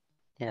squad?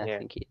 Yeah, I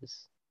think he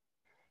is.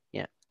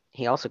 Yeah.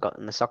 He also got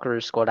in the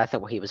Socceroos squad. I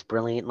thought he was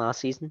brilliant last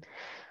season.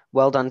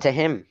 Well done to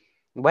him.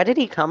 Where did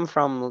he come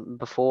from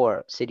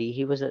before City?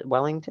 He was at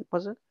Wellington,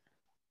 was it?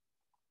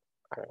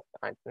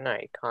 I no,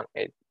 he can't.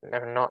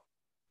 Not.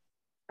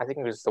 I think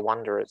it was the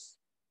Wanderers.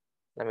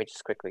 Let me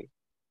just quickly.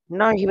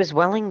 No, he was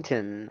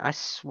Wellington. I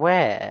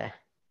swear.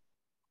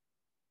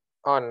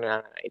 Oh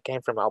no, it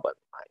came from Melbourne.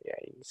 Yeah,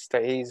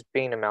 he's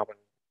been a Melbourne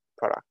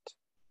product.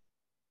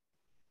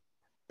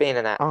 Been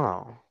in that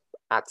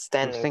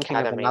outstanding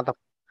academy.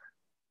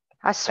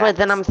 I swear,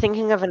 then I'm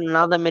thinking of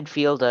another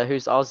midfielder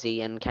who's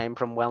Aussie and came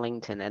from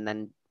Wellington and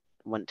then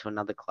went to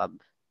another club.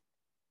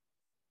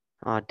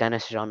 Oh,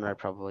 Dennis Jean-Rowe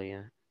probably,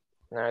 yeah.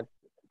 No,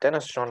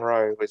 Dennis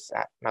Jean-Rowe was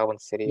at Melbourne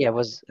City. Yeah,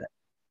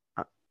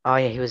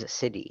 he was at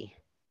City.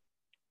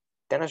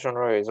 Dennis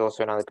Jean-Rowe is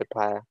also another good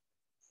player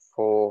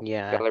for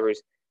Belarus,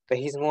 but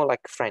he's more like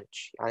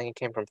French. I think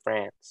he came from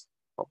France,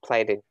 or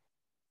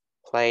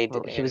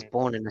he was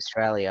born in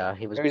Australia.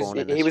 He was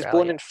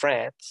born in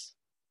France.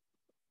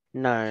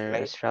 No,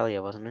 actually.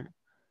 Australia, wasn't it?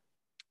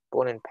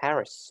 Born in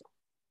Paris.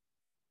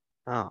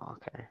 Oh,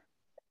 okay.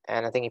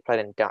 And I think he played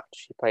in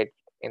Dutch. He played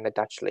in the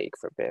Dutch league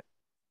for a bit.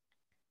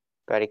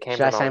 But he came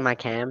Should I say my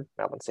cam?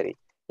 Melbourne City.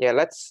 Yeah,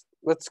 let's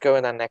go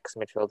with our next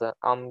midfielder.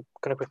 I'm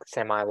gonna quickly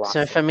say my last.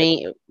 So for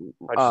me,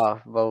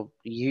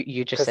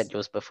 you just said because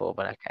yours before,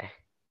 but okay.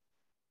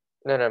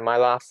 no, my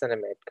last centre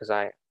mid because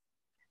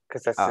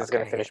this is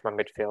gonna Okay, finish my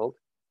midfield.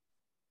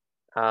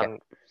 yeah.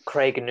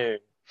 Craig Noon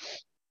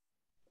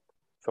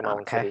for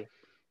Melbourne Okay. City.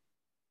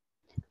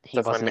 He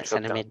That's my wasn't at midfield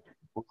centre done. mid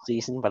all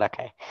season, but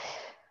okay.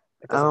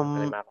 It doesn't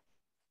really matter.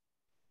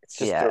 It's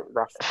just Yeah. a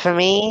rough. For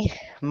me,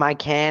 my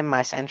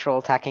central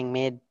attacking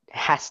mid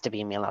has to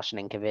be Milos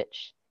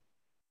Ninkovic.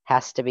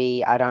 Has to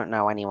be. I don't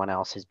know anyone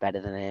else who's better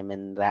than him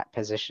in that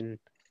position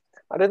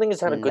I don't think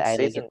he's had a in the good A-League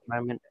at season. the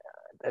moment.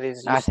 That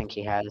is I used think to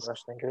he has.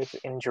 rushing with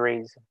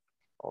injuries,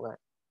 all that.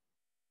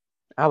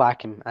 I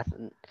like him.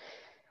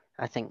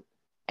 I think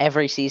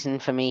every season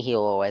for me,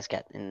 he'll always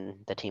get in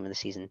the team of the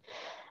season.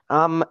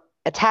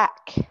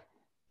 Attack.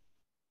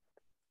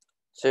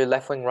 So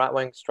left wing, right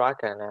wing,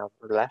 striker now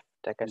left.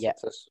 I guess Yeah.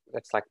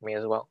 that's like me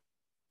as well.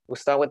 We'll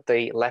start with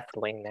the left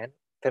wing then.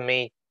 For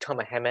me,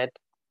 Tomer Hemed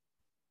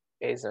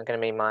is going to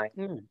be my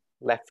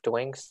left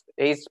wings.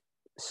 He's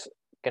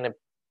going to.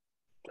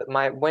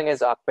 My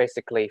wingers are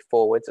basically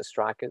forwards or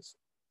strikers.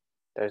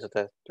 Those are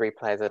the three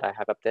players that I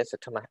have up there. So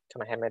Tomer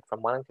Hemed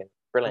from Wellington,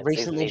 brilliant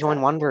season. Recently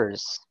joined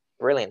Wanderers.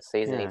 Brilliant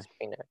season. Yeah. He's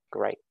been a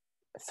great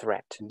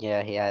threat.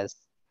 Yeah, he has.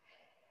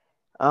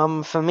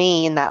 For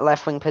me in that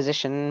left wing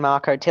position,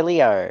 Marco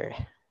Tilio.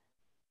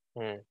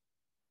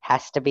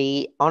 Has to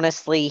be.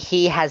 Honestly,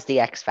 he has the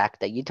X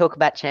factor. You talk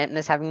about Chanton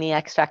as having the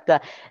X factor.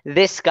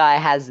 This guy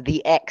has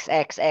the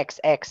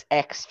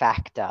XXXXX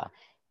factor.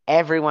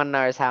 Everyone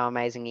knows how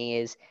amazing he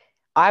is.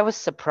 I was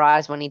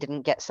surprised when he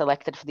didn't get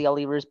selected for the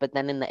Olyroos, but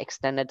then in the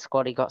extended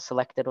squad he got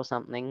selected or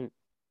something.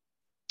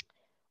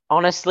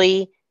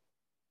 Honestly,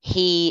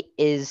 he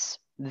is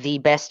the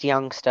best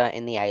youngster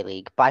in the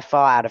A-League. By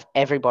far out of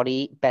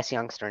everybody, best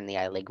youngster in the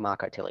A-League,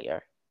 Marco Tilio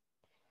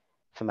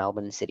for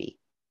Melbourne City.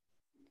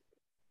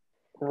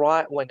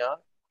 Right winger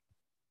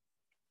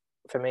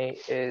for me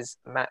is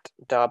Matt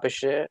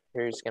Derbyshire,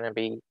 who's going to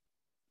be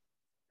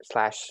 /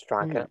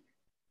 striker.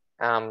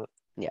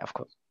 Yeah, of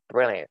course.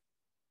 Brilliant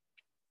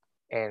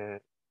in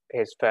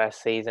his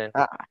first season.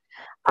 I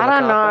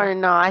don't know.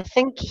 No, I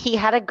think he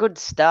had a good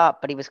start,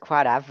 but he was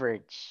quite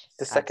average.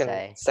 The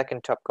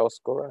second top goal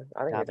scorer.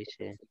 I think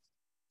Derbyshire.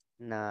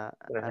 No,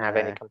 I don't have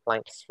any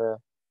complaints for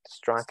the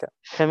striker.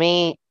 For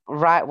me,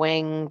 right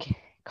wing,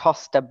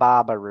 Costa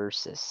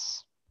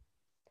Barbarousis.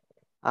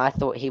 I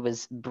thought he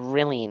was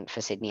brilliant for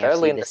Sydney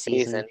Early FC in this the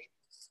season,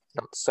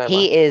 not so much.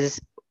 He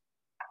is,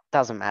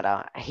 doesn't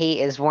matter.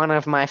 He is one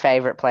of my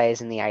favourite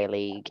players in the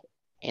A-League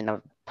in the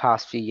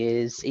past few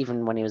years,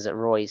 even when he was at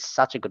Roy's.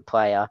 Such a good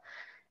player.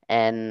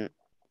 And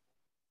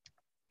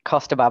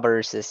Costa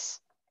Barbarousis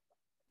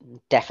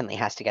definitely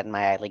has to get in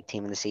my A-League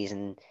team of the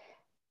season.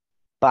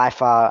 By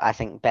far, I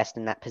think best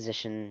in that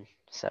position.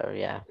 So,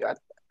 yeah.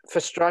 For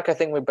strike, I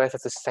think we both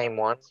have the same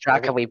one.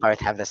 Striker, we both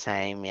have the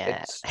same,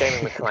 yeah. It's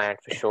Jamie McLaren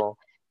for sure.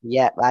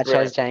 Yeah, I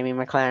chose Jamie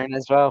McLaren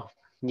as well.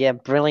 Yeah,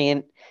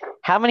 brilliant.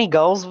 How many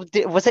goals?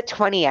 Was it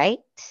 28?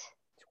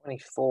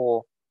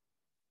 24.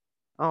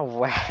 Oh,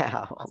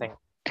 wow. I think.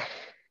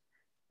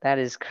 That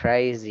is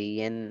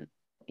crazy. And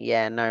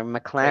yeah, no,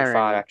 McLaren.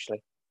 25,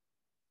 actually.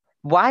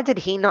 Why did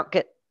he not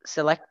get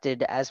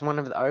selected as one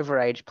of the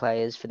overage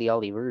players for the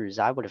Olyroos?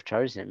 I would have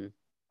chosen him.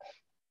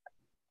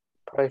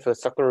 Probably for the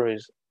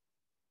Socceroos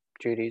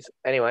duties.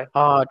 Anyway.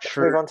 Oh,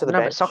 true. Move on to the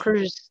bench. But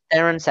Socceroos,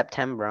 they're in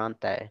September,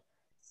 aren't they?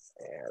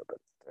 Yeah,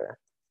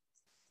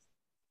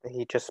 but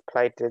he just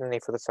played, didn't he,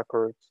 for the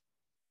Socceroos?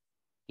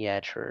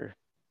 Yeah, true.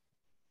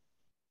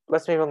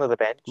 Let's move on to the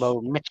bench. Well,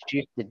 Mitch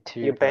Duke did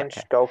too. Your bench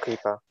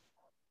goalkeeper.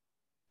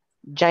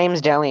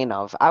 James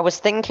Delianov. I was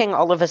thinking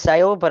Oliver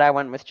Sale, but I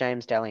went with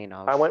James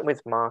Delianov. I went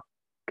with Mark.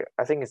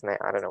 I think his name,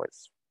 I don't know.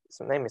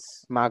 His name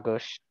is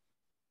Margush.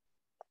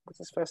 What's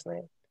his first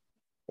name?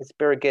 It's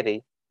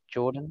Birighitti.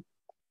 Jordan?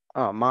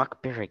 Oh,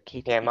 Mark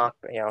Birighitti. Yeah, Mark.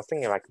 Yeah, I was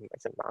thinking like,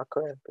 is it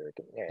Marco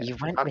Birighitti? Yeah, you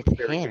went Mark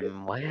with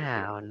him.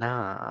 Wow,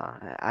 nah.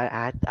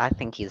 I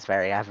think he's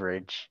very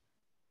average.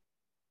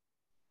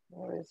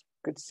 Well, it's a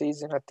good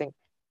season, I think.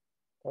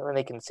 I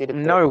really conceded.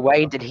 No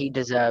way did he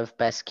deserve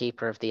best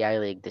keeper of the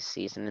A-League this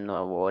season in the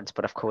awards,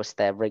 but of course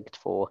they're rigged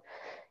for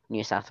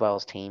New South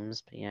Wales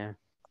teams. But yeah.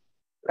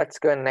 Let's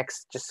go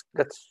next.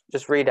 Let's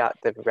just read out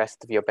the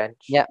rest of your bench.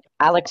 Yeah,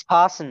 Alex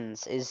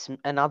Parsons is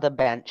another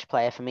bench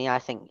player for me. I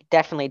think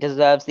definitely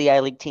deserves the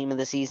A-League team of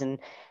the season.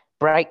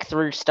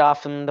 Breakthrough star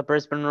from the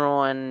Brisbane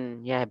Roar,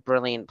 and yeah,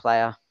 brilliant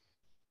player.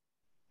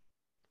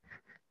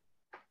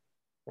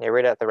 Yeah,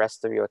 read out the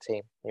rest of your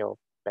team, your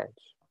bench.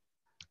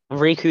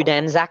 Riku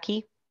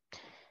Danzaki,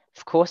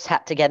 of course,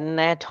 had to get in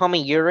there.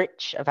 Tommy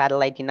Urich of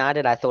Adelaide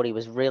United. I thought he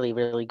was really,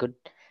 really good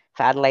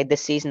for Adelaide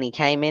this season. He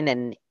came in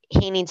and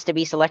he needs to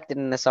be selected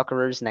in the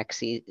Socceroos next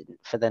season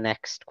for the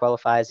next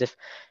qualifiers. If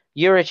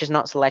Urich is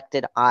not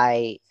selected,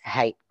 I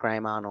hate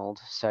Graham Arnold.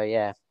 So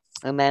yeah.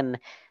 And then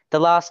the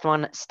last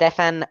one,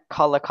 Stefan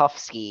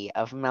Kolakovsky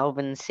of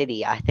Melbourne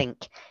City. I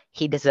think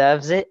he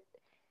deserves it.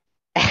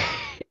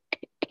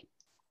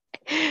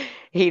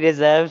 He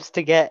deserves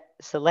to get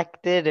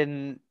selected,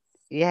 and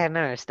Yeah,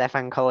 no,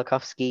 Stefan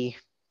Kolakowski.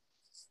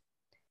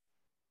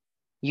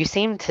 You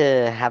seem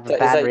to have a So is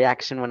bad that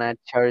reaction when I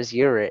chose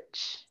Juric.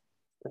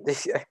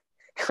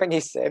 when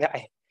you said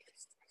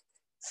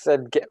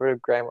get rid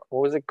of Graham?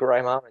 What was it,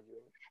 Graham Arnold?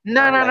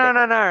 No, no, no, Violating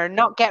no, it. no,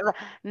 not get.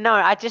 No,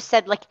 I just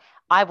said like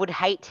I would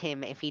hate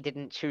him if he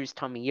didn't choose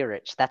Tommy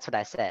Juric. That's what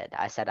I said.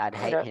 I said I'd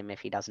hate Okay. him if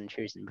he doesn't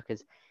choose him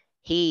because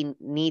he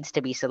needs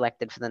to be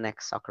selected for the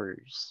next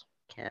Socceroos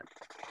camp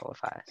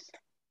qualifiers.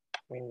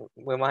 I mean,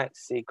 we might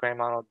see Graham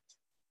Arnold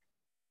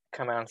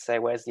come out and say,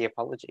 "Where's the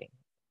apology?"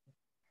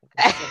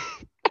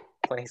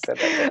 when he said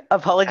that to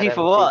Apology Adam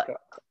for what?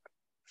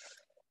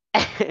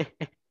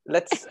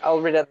 I'll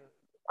read it.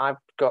 I've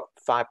got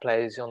 5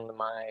 players on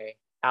my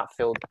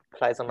outfield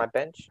players on my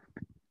bench.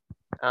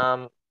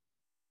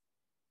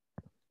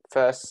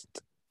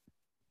 First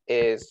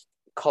is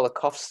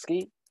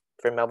Kolakowski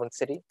from Melbourne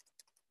City.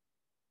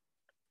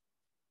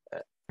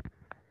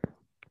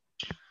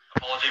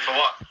 Apology for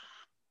what?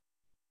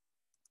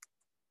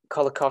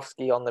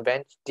 Kolakowski on the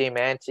bench.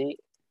 Diamanti.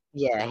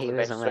 Yeah, on he the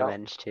was bench on as my well.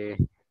 bench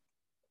too.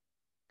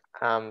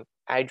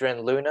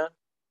 Adrian Luna,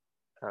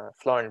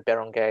 Florian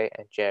Berenguer,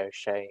 and Jay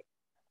O'Shea.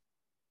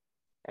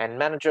 And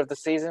manager of the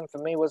season for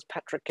me was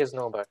Patrick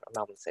Kisnorbo of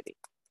Melbourne City.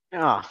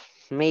 Oh,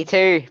 me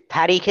too.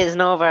 Paddy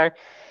Kisnorbo.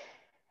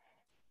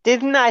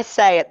 Didn't I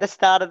say at the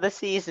start of the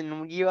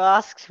season, you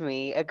asked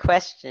me a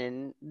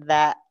question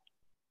that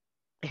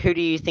who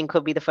do you think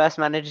will be the first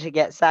manager to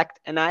get sacked?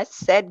 And I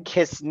said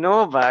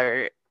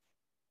Kisnorbo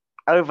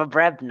over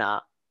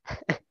Brebner.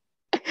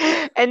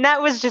 And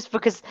that was just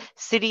because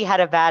City had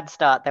a bad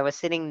start. They were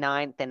sitting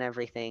 9th and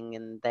everything,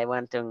 and they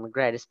weren't doing the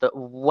greatest. But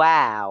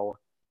wow.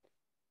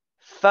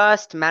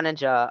 First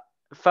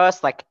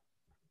like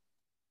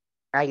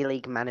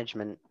A-League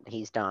management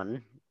he's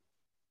done.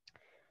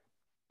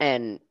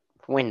 And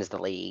wins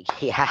the league.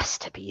 He has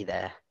to be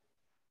there.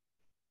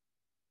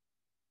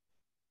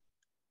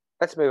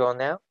 Let's move on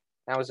now.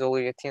 That was all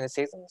your team of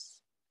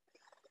seasons.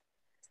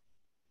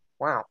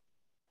 Wow.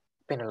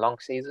 Been a long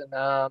season.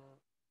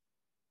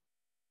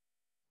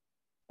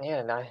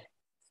 Yeah, no.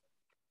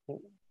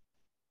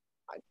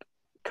 I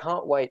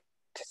can't wait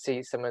to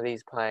see some of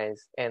these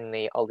players in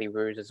the Ollie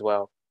Rouge as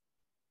well.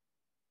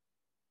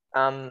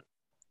 Yeah,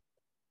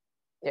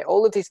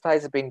 all of these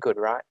players have been good,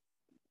 right?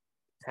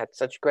 Had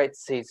such great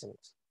seasons.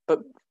 But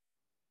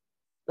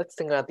let's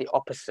think about the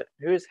opposite.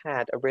 Who's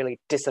had a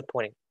really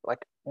disappointing,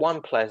 like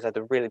one player's had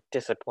a really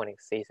disappointing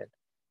season?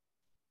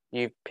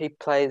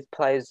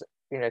 Players,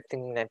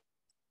 thinking that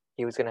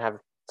he was going to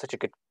have such a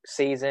good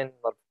season.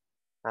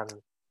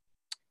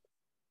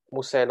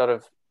 We'll say a lot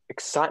of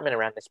excitement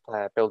around this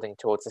player building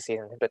towards the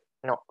season, but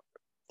not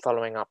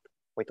following up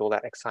with all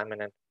that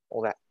excitement and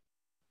all that,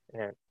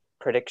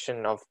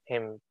 prediction of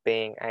him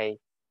being a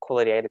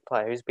quality A-League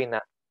player. Who's been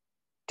that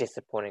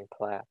disappointing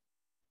player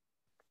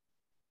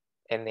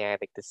in the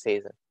A-League this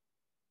season?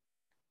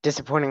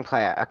 Disappointing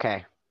player.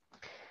 Okay.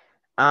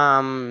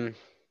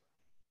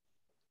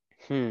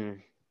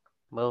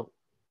 Well,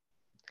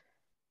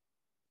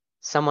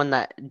 someone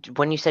that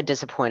when you said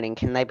disappointing,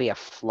 can they be a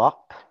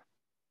flop?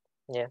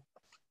 Yeah.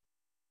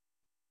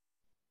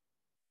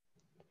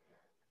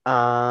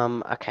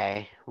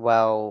 Okay.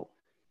 Well,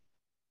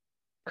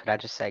 could I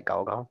just say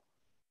Golgol?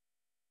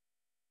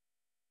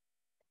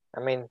 I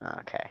mean,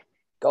 Okay.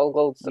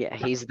 Golgold's Yeah,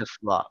 he's the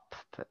flop,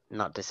 but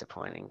not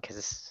disappointing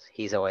because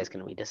he's always going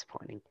to be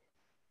disappointing.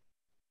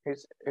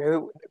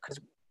 who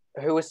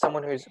was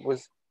someone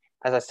was,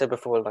 as I said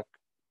before, like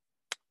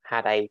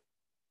had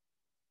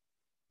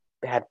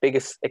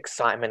biggest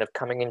excitement of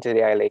coming into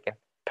the A-League and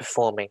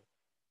performing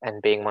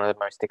and being one of the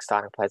most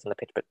exciting players on the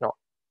pitch, but not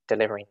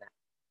delivering that.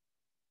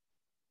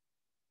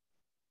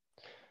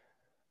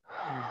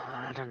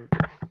 I don't.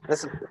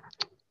 There's a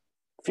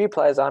few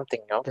players I'm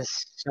thinking of.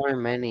 There's so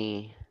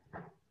many.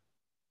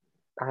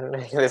 I don't know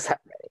if there's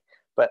that many,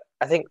 but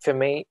I think for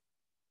me,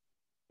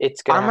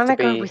 it's going to I'm have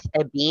to gonna go be with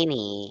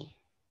Abini.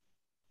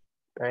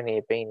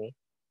 Bernie Abini.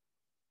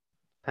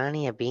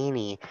 Bernie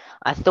Abini.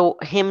 I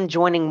thought him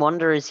joining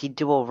Wanderers, he'd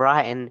do all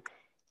right, and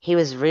he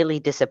was really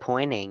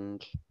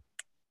disappointing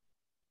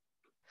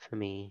for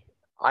me.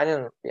 I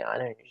don't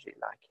usually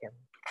like him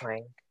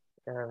playing.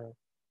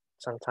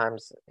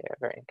 Sometimes,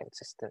 very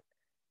inconsistent.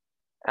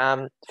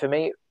 For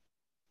me,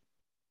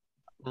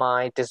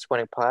 my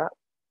disappointing player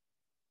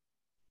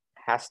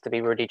has to be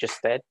Rudy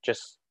Gestede,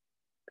 just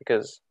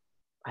because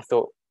I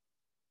thought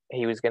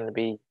he was going to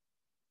be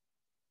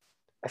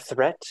a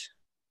threat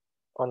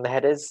on the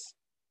headers.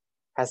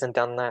 Hasn't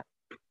done that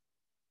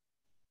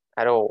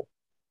at all.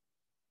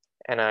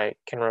 And I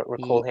can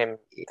recall him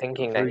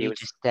thinking that he was.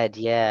 Just dead,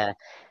 yeah.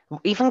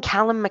 Even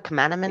Callum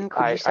McManaman,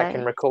 could you say? I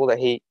can recall that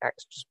he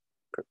just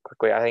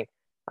quickly. I think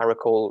I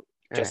recall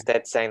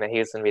Gestede saying that he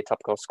was going to be a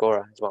top goal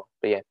scorer as well.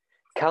 But yeah,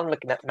 Callum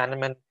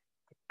McManaman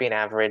being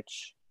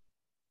average.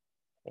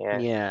 Yeah.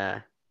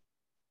 Yeah.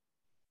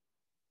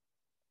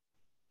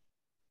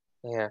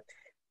 Yeah.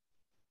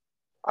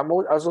 I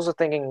was also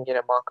thinking,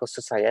 Marco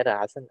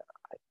Susayeda.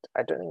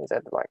 I don't think he's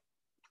had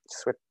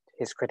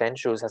his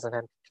credentials hasn't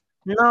had.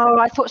 No,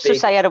 I thought big...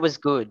 Susayeda was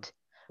good.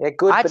 Yeah,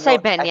 good, I'd but say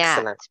not Ben Yat.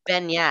 excellent.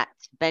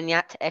 Ben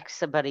Yat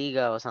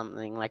Exabarigo or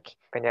something. Like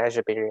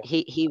Benyanja Biria.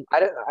 he I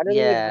don't think he's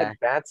yeah. had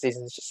bad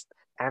seasons. Just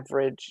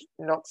average.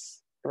 Not.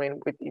 I mean,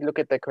 you look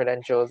at the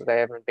credentials; they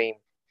haven't been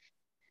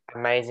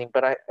amazing.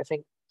 But I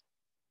think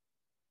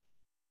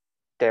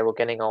they were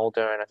getting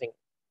older, and I think.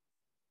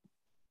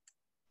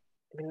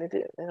 I mean,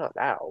 they're not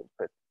that old,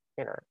 but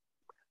you know,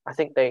 I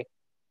think they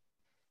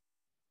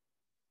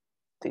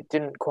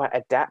didn't quite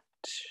adapt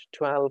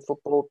to our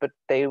football, but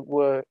they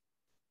were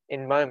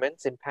in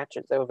moments, in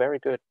patches, they were very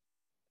good.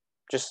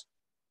 Just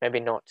maybe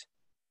not.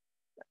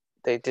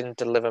 They didn't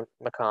deliver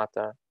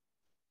MacArthur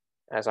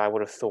as I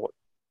would have thought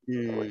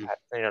they would Mm,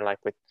 have. Like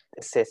with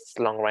assists,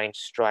 long range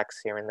strikes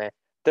here and there.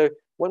 Though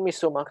when we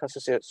saw Marcos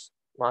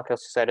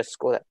Sociedad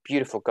score that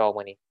beautiful goal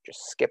when he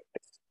just skipped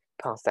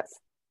past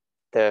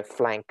the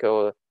flank,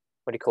 or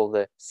what do you call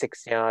the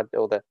 6 yard,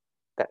 or that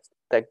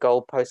that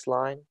goal post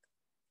line,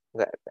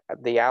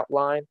 the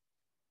outline,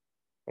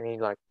 and he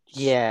like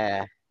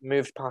yeah.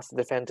 moved past the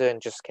defender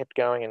and just kept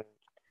going, and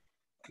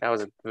that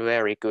was a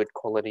very good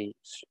quality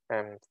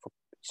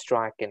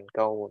strike and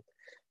goal.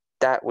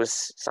 That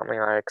was something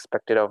I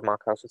expected of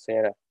Marcos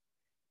Sociedad.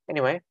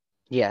 Anyway,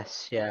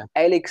 Yes, yeah.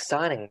 A-League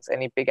signings.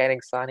 Any big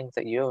A-League signings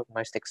that you're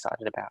most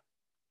excited about?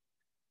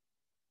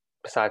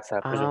 Besides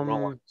the Brisbane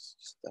Roar ones,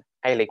 just the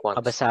A-League ones.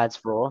 Besides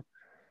Raw.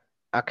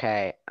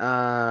 Okay.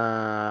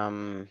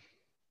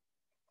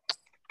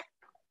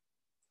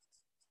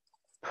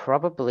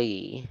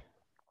 Probably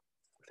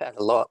We've had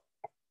a lot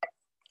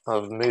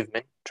of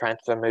movement,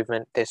 transfer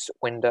movement this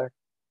window.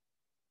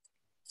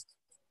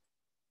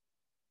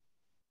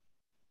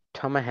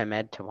 Tomer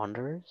Hemed to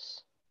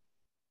Wanderers.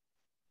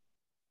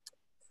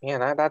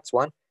 Yeah, that's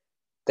one.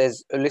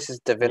 There's Ulysses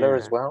De Villa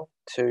as Yeah. well.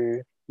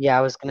 Yeah,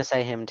 I was gonna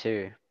say him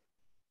too.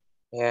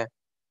 Yeah.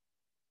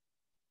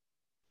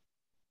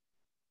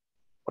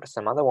 What are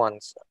some other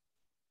ones?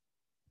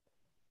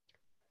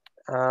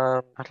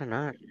 I don't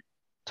know.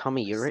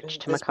 Tommy Urich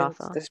to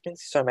MacArthur. There's been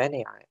so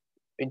many.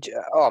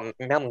 Oh,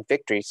 Melbourne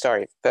Victory.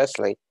 Sorry.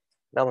 Firstly,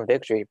 Melbourne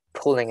Victory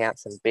pulling out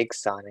some big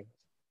signings,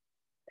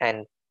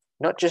 and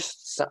not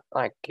just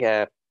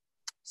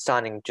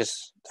signing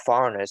just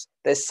foreigners.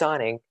 They're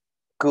signing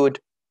good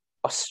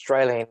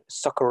Australian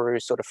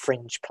Socceroo sort of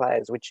fringe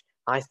players, which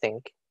I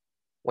think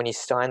when you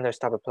sign those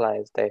type of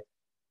players,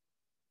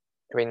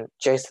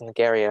 Jason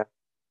Guerrier,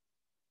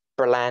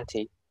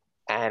 Berlanti,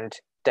 and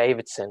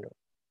Davidson.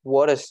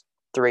 What is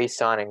three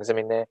signings? I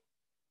mean, they're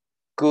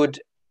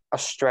good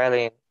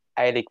Australian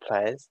A-League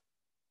players,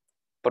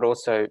 but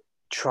also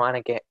trying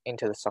to get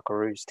into the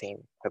Socceroos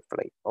team,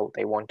 hopefully. Or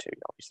they want to,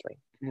 obviously.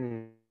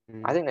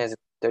 Mm-hmm. I think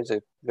those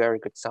are very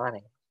good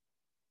signings.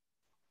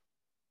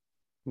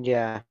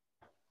 Yeah.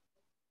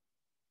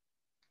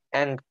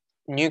 And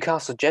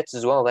Newcastle Jets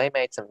as well, they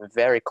made some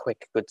very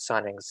quick, good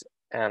signings.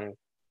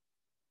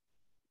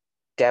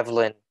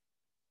 Devlin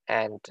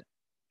and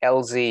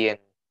LZ and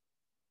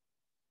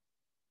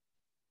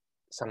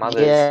some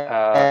others.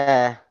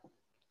 Yeah.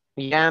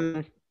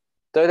 Yeah.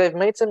 Though they've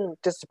made some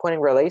disappointing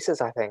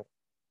releases, I think.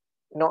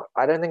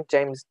 I don't think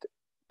James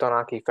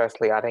Donarky,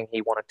 firstly, I think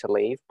he wanted to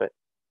leave, but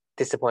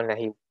disappointing that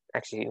he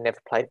actually never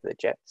played for the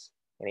Jets.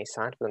 And he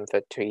signed for them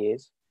for 2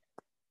 years,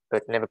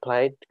 but never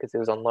played because he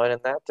was on loan in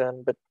that.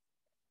 But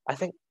I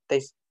think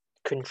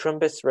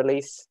Contrumbus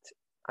released.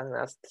 I think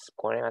that's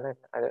disappointing. I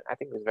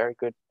think it was very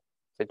good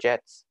for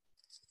Jets,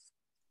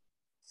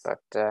 but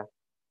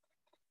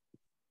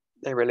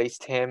they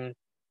released him.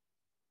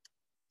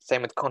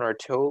 Same with Connor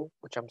O'Toole,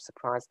 which I'm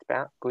surprised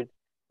about. Good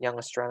young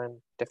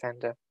Australian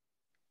defender.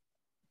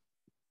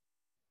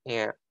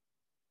 Yeah.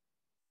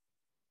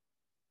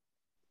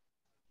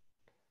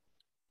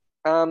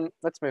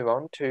 Let's move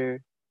on to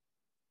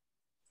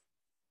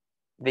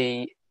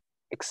the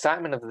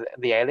excitement of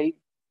the A-League.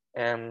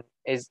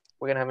 Is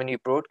we're gonna have a new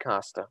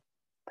broadcaster,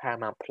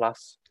 Paramount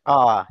Plus.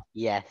 Oh,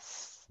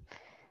 yes.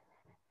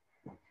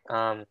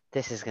 Um,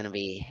 This is gonna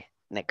be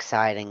an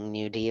exciting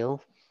new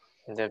deal.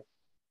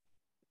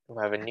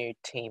 we'll have a new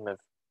team of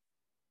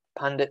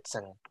pundits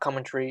and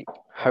commentary.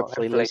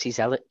 Hopefully Lucy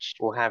Zelich.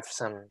 We'll have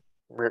some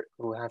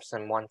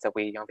ones that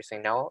we obviously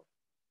know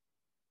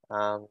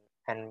of,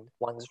 and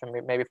ones from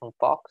maybe from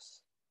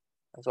Fox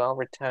as well,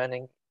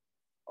 returning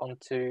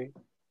onto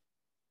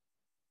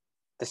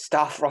the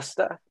staff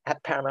roster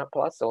at Paramount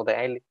Plus or the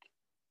A-League,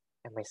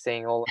 and we're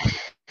seeing all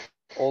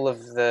of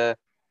the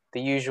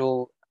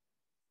usual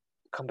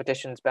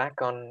competitions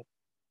back on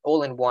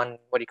all in one.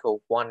 What do you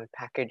call one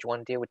package,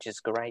 one deal, which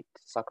is great.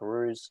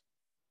 Socceroos,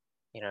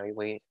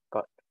 we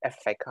got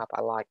FA Cup.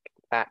 I like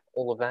that,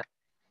 all of that,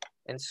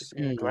 and it's just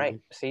been a great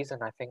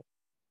season. I think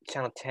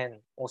Channel 10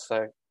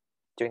 also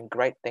doing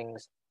great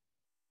things,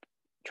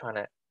 trying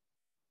to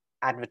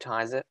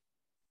advertise it.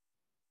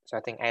 So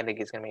I think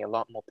A-League is going to be a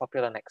lot more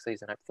popular next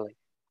season, hopefully,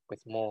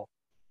 with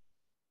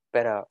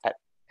better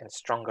and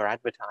stronger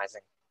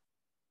advertising.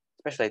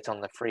 Especially it's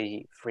on the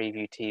Freeview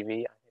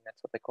TV. I think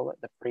that's what they call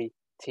it, the free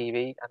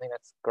TV. I think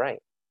that's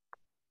great.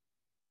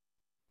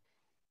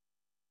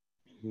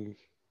 Mm-hmm.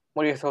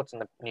 What are your thoughts on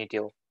the new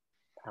deal,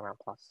 Paramount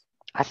Plus?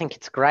 I think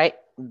it's great.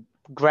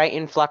 Great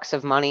influx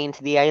of money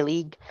into the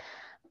A-League.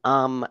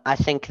 I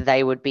think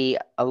they would be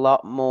a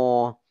lot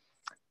more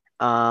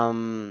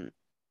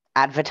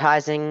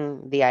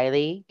advertising the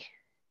A-League.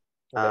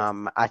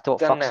 I thought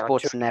Done Fox now on two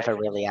Sports never occasions.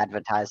 really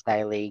advertised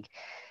A-League.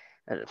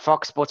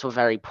 Fox Sports were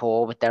very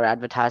poor with their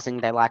advertising.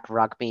 They like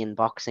rugby and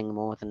boxing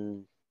more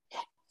than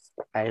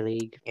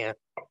A-League. Yeah.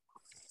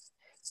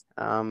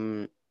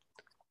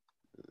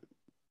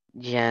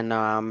 Yeah, no,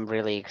 I'm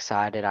really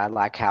excited. I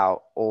like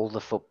how all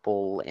the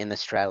football in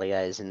Australia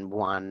is in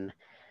one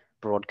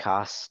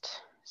broadcast,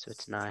 so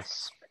it's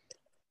nice.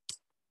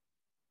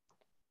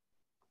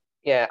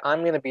 Yeah,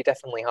 I'm gonna be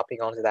definitely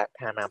hopping onto that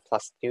Paramount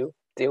Plus deal.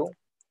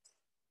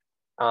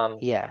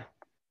 Yeah,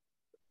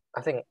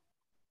 I think,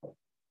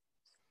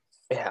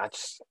 yeah, I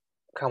just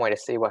can't wait to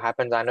see what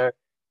happens. I know,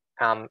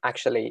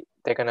 actually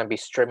they're gonna be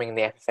streaming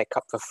the FA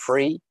Cup for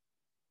free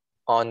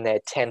on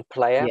their 10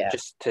 player yeah,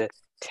 just to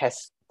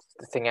test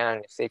the thing out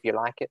and see if you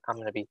like it. I'm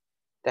gonna be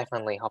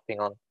definitely hopping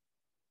on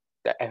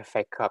the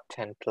FA Cup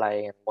 10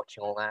 play and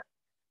watching all that,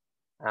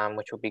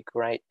 which will be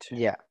great.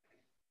 yeah,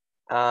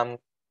 So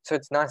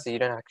it's nice that you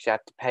don't actually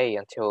have to pay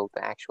until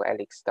the actual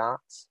A-League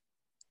starts,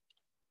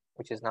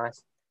 which is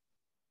nice.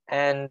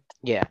 And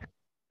yeah.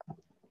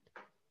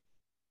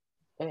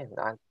 yeah,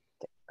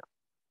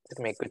 it's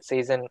gonna be a good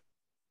season,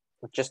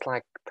 just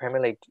like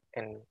Premier League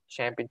and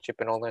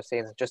Championship and all those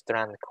seasons, just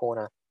around the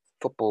corner.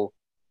 Football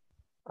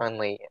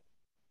only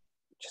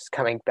just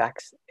coming back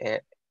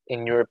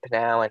in Europe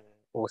now, and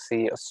we'll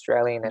see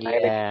Australian and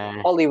A-League.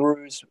 Yeah. Ollie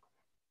Roos,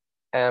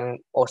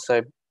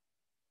 also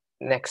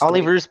next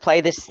Ollie week, Roos play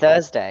this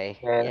Thursday.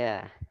 and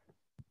Yeah.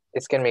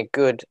 it's gonna be a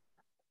good,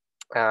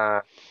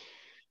 what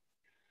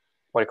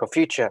do you call,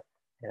 future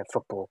in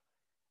football.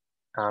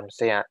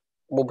 So yeah,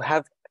 we'll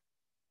have.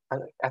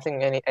 I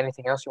think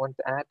anything else you want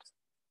to add,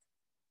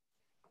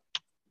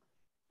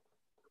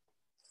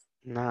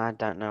 No, I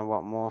don't know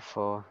what more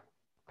for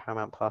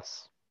Paramount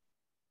Plus.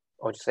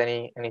 or just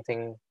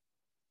anything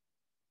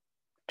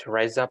to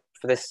raise up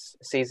for this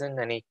season?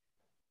 Any?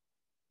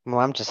 Well,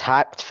 I'm just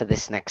hyped for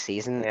this next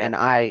season, Yeah, and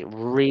I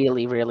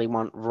really, really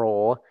want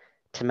Raw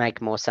to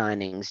make more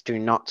signings. Do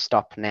not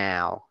stop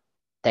now.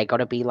 They got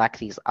to be like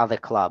these other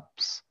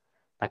clubs,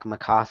 like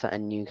MacArthur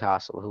and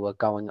Newcastle, who are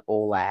going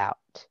all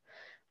out.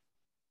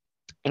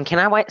 And can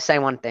I say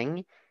one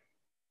thing?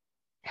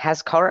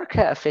 Has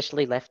Corica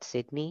officially left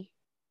Sydney?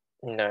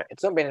 no,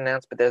 it's not been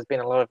announced, but there's been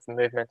a lot of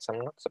movements. I'm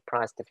not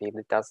surprised if he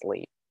does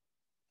leave.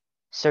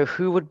 So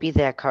who would be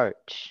their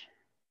coach?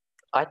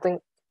 I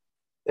think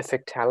the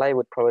Fictale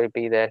would probably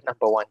be their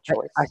number one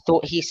choice. I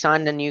thought he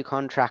signed a new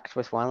contract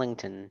with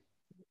Wellington.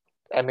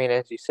 I mean,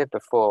 as you said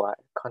before,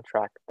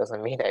 contract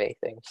doesn't mean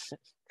anything.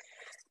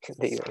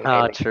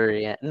 Oh, true,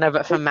 yeah. No,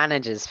 but for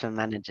managers.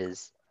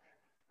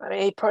 I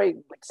mean, he probably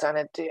would sign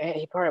it.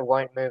 He probably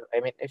won't move.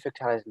 I mean, if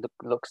Fictale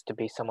looks to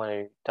be someone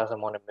who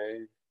doesn't want to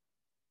move,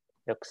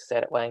 looks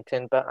set at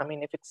Wellington. But I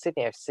mean, if it's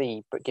Sydney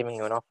FC but giving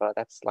you an offer,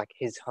 that's like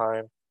his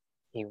home.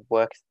 He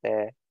works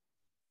there,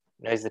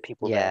 knows the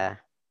people there. Yeah,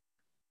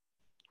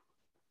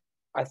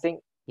 I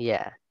think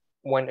yeah.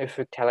 when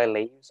Ufuk Talay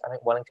leaves, I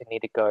think Wellington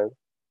need to go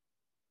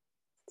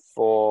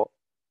for.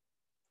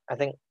 I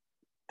think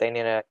they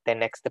need their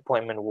next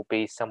appointment will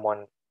be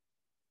someone.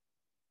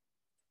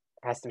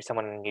 Has to be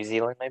someone in New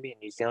Zealand, maybe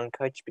a New Zealand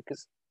coach,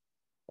 because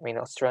I mean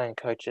Australian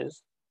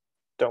coaches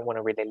don't want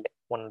to really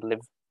want to live.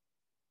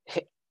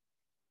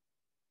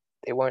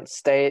 They won't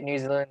stay at New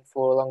Zealand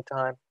for a long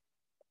time.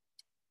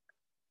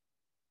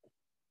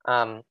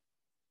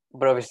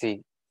 But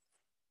obviously,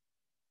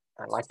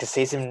 I'd like to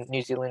see some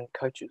New Zealand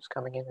coaches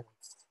coming in and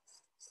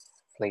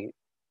hopefully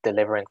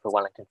delivering for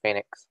Wellington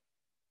Phoenix.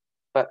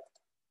 But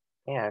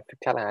yeah,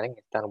 Fictale, I think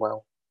he's done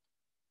well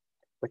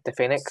with the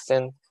Phoenix,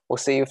 and we'll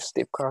see if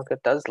Steve Corica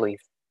does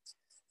leave.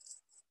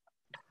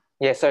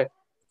 Yeah, so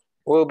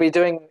we'll be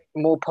doing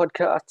more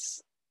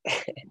podcasts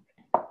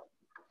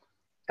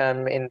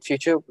in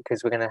future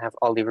because we're going to have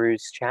Ollie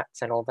Roos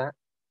chats and all that.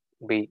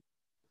 We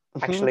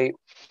actually,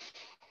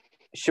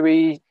 should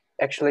we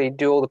actually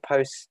do all the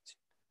post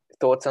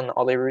thoughts on the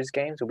Ollie Roos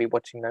games? We'll be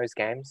watching those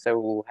games, so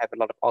we'll have a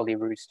lot of Ollie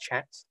Roos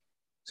chats.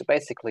 So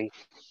basically,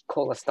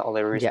 call us the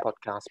Ollie Roos Yeah.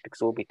 podcast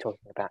because we'll be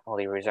talking about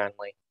Ollie Roos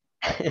only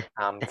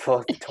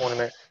for the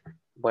tournament,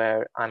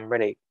 where I'm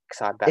really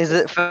excited about. Is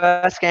it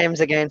first games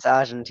against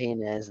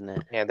Argentina, isn't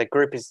it? Yeah, the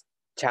group is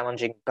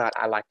challenging, but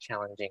I like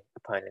challenging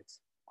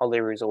opponents. Ollie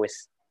Roos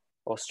always,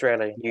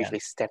 Australia usually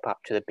step up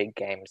to the big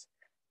games,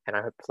 and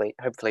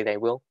hopefully they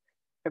will.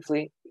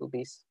 Hopefully it'll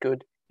be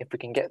good if we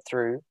can get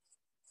through.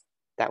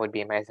 That would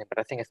be amazing. But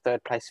I think a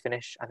third place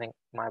finish. I think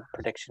my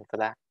prediction for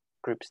that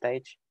group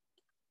stage.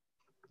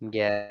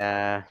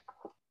 Yeah.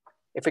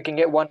 If we can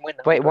get one win.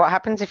 Wait, what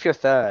happens if you're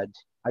third?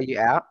 Are you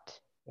out?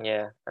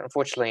 Yeah,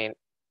 unfortunately,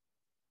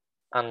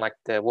 unlike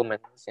the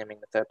women's, I mean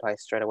the third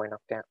place straight away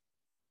knocked out.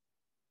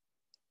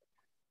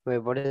 Wait,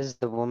 what is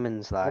the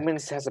women's like?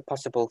 Women's has a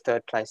possible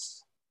third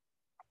place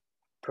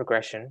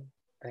progression.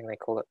 I think they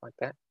call it like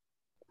that.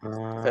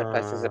 Third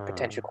place is a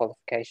potential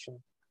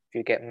qualification if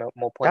you get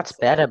more points. That's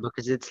better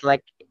because it's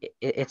like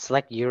It's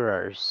like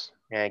Euros.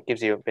 Yeah, it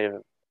gives you a bit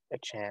of a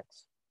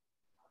chance.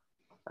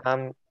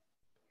 But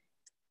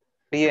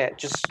yeah,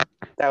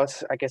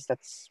 I guess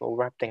we'll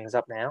wrap things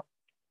up now.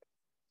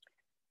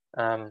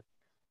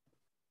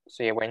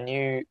 So yeah, we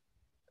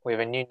have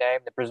a new name,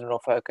 the Brisbane Roar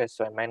Focus.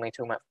 So I'm mainly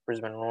talking about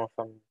Brisbane Roar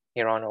from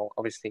here on. Or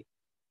obviously,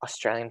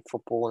 Australian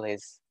football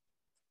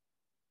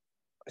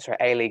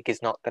A-League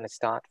is not going to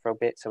start for a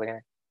bit. So we're going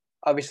to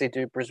obviously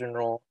do Brisbane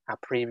Roar, our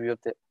preview of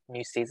the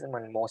new season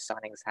when more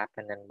signings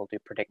happen, and we'll do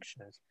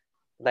predictions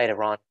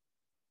later on.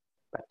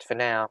 But for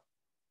now,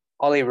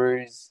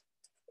 Olyroos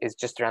is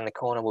just around the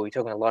corner. We'll be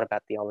talking a lot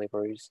about the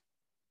Olyroos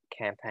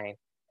campaign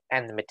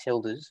and the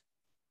Matildas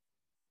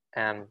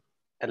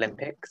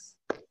Olympics.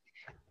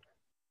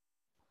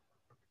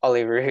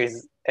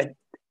 Olyroos,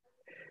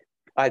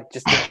 I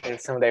just think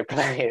of some of their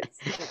players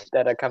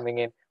that are coming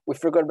in. We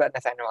forgot about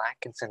Nathaniel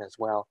Atkinson as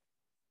well.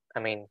 I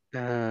mean,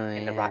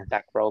 in the right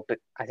back role, but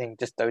I think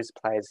just those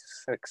players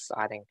are so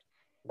exciting.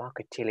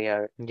 Marco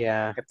Tilio,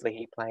 Yeah. hopefully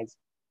he plays.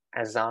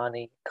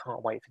 Azani,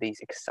 can't wait for these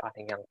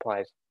exciting young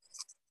players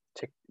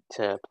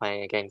to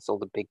playing against all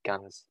the big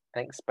guns. I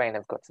think Spain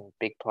have got some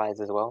big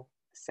players as well.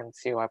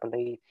 Asensio, I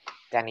believe,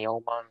 Dani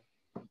Olmo,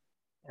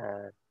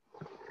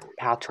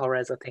 Pau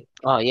Torres, I think.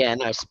 Oh yeah,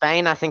 no,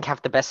 Spain I think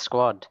have the best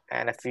squad.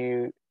 And a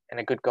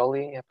good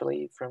goalie, I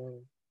believe,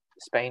 from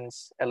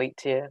Spain's elite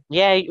tier.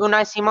 Yeah,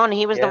 Unai Simon,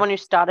 he was the Yeah. one who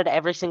started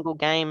every single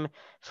game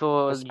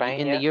for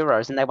Spain, in yeah. the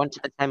Euros, and they went to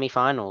the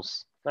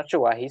semi-finals. Not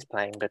sure why he's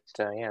playing, but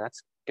yeah,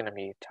 that's gonna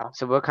be tough.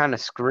 So we're kind of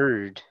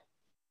screwed.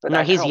 But No,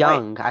 I he's can't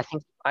young. wait. I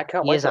think I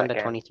can't he wait is for that under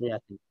game. 23, I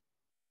think.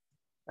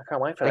 I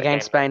can't wait for that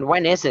Against game. Spain.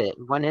 When is it?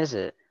 When is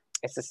it?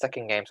 It's the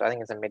second game, so I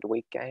think it's a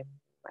midweek game,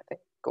 I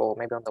think, or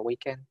maybe on the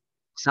weekend.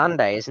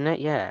 Sunday, isn't it?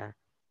 Yeah.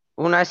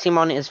 Unai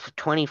Simon is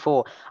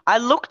 24. I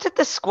looked at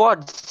the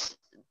squads.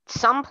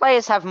 Some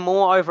players have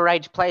more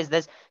overage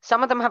players.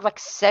 Some of them have like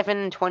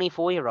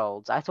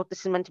 24-year-olds. I thought this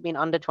is meant to be an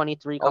under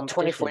 23 Well,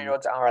 competition.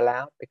 24-year-olds are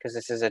allowed because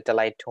this is a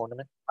delayed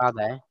tournament. Are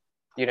they?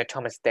 You know,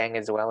 Thomas Deng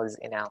as well is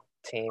in our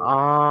team.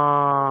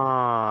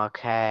 Oh,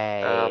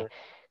 okay.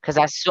 Because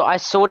I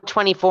saw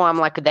 24. I'm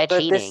like, they're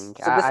cheating.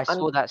 I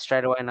saw that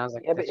straight away, and I was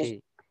like, yeah, they're but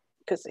cheating.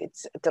 Because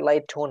it's a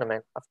delayed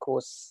tournament, of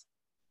course,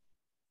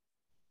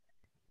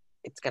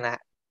 it's gonna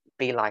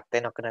be like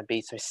they're not gonna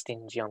be so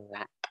stingy on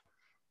that.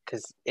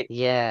 Because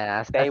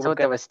I thought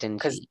they were stingy.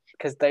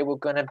 Because they were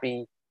gonna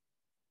be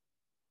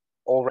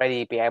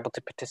already be able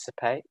to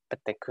participate, but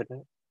they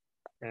couldn't,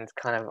 and it's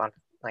kind of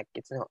like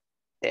it's not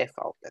their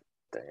fault that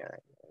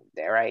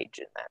their age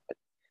and that, but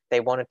they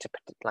wanted to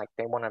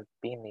they want to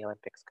be in the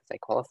Olympics because they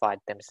qualified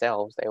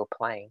themselves. They were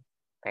playing.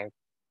 They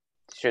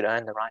should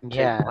earn the right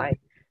to play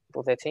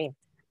for their team.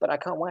 But I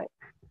can't wait.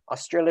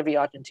 Australia v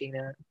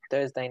Argentina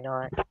Thursday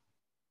night,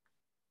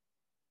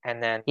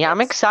 and then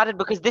I'm excited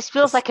because this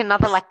feels like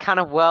another kind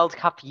of World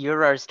Cup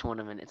Euros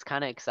tournament. It's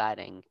kind of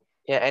exciting.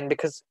 Yeah, and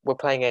because we're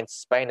playing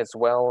against Spain as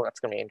well, that's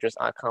gonna be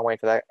interesting. I can't wait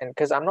for that. And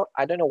because I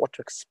don't know what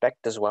to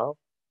expect as well.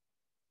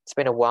 It's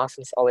been a while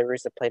since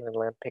Olyroos have played in the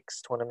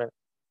Olympics tournament,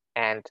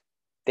 and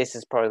this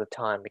is probably the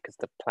time because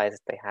the players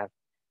that they have,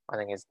 I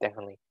think, is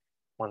definitely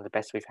one of the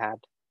best we've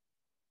had.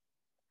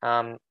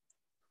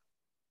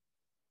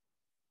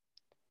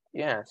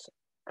 Yes,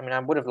 I mean, I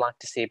would have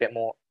liked to see a bit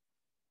more,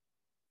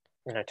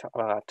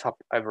 top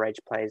overage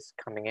players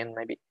coming in.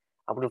 Maybe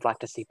I would have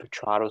liked to see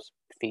Petrados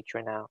feature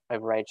in our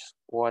overage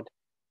squad.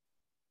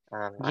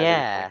 I really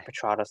like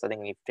Petrados. I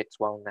think he fits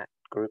well in that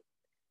group.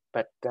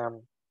 But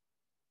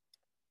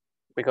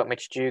we got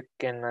Mitch Duke,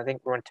 and I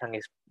think Ron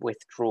is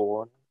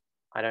withdrawn.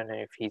 I don't know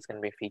if he's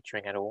going to be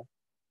featuring at all.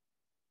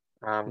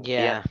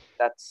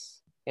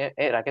 That's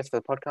it, I guess, for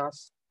the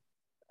podcast.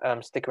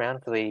 Stick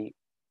around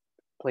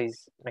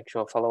please make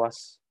sure to follow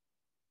us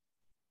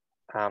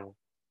on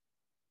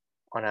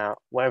our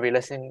wherever you're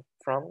listening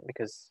from,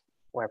 because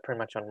we're pretty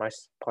much on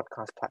most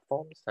podcast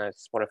platforms. So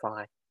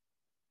Spotify,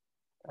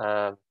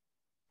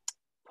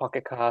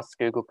 Pocket Casts,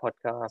 Google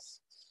Podcasts,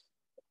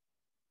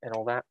 and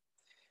all that.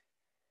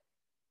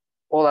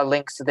 All our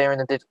links are there in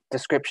the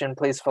description.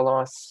 Please follow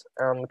us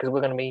because we're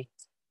going to be,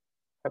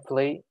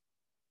 hopefully,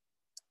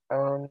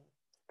 your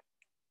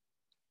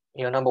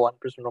number one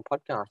Brisbane Roar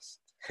podcast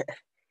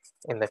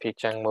in the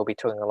future. And we'll be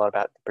talking a lot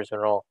about the Brisbane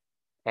Roar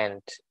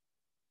and,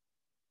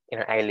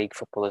 A-League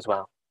football as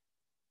well.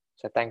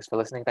 So thanks for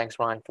listening. Thanks,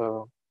 Ryan,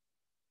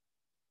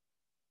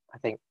 I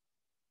think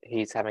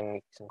he's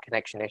having some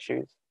connection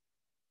issues.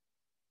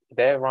 You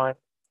there, Ryan?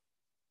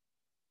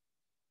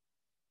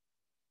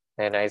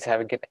 And he's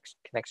having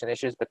connection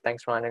issues, but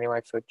thanks, Ryan, anyway,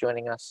 for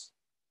joining us.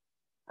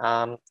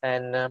 And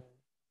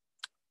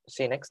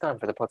see you next time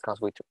for the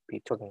podcast. We'll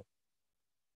be talking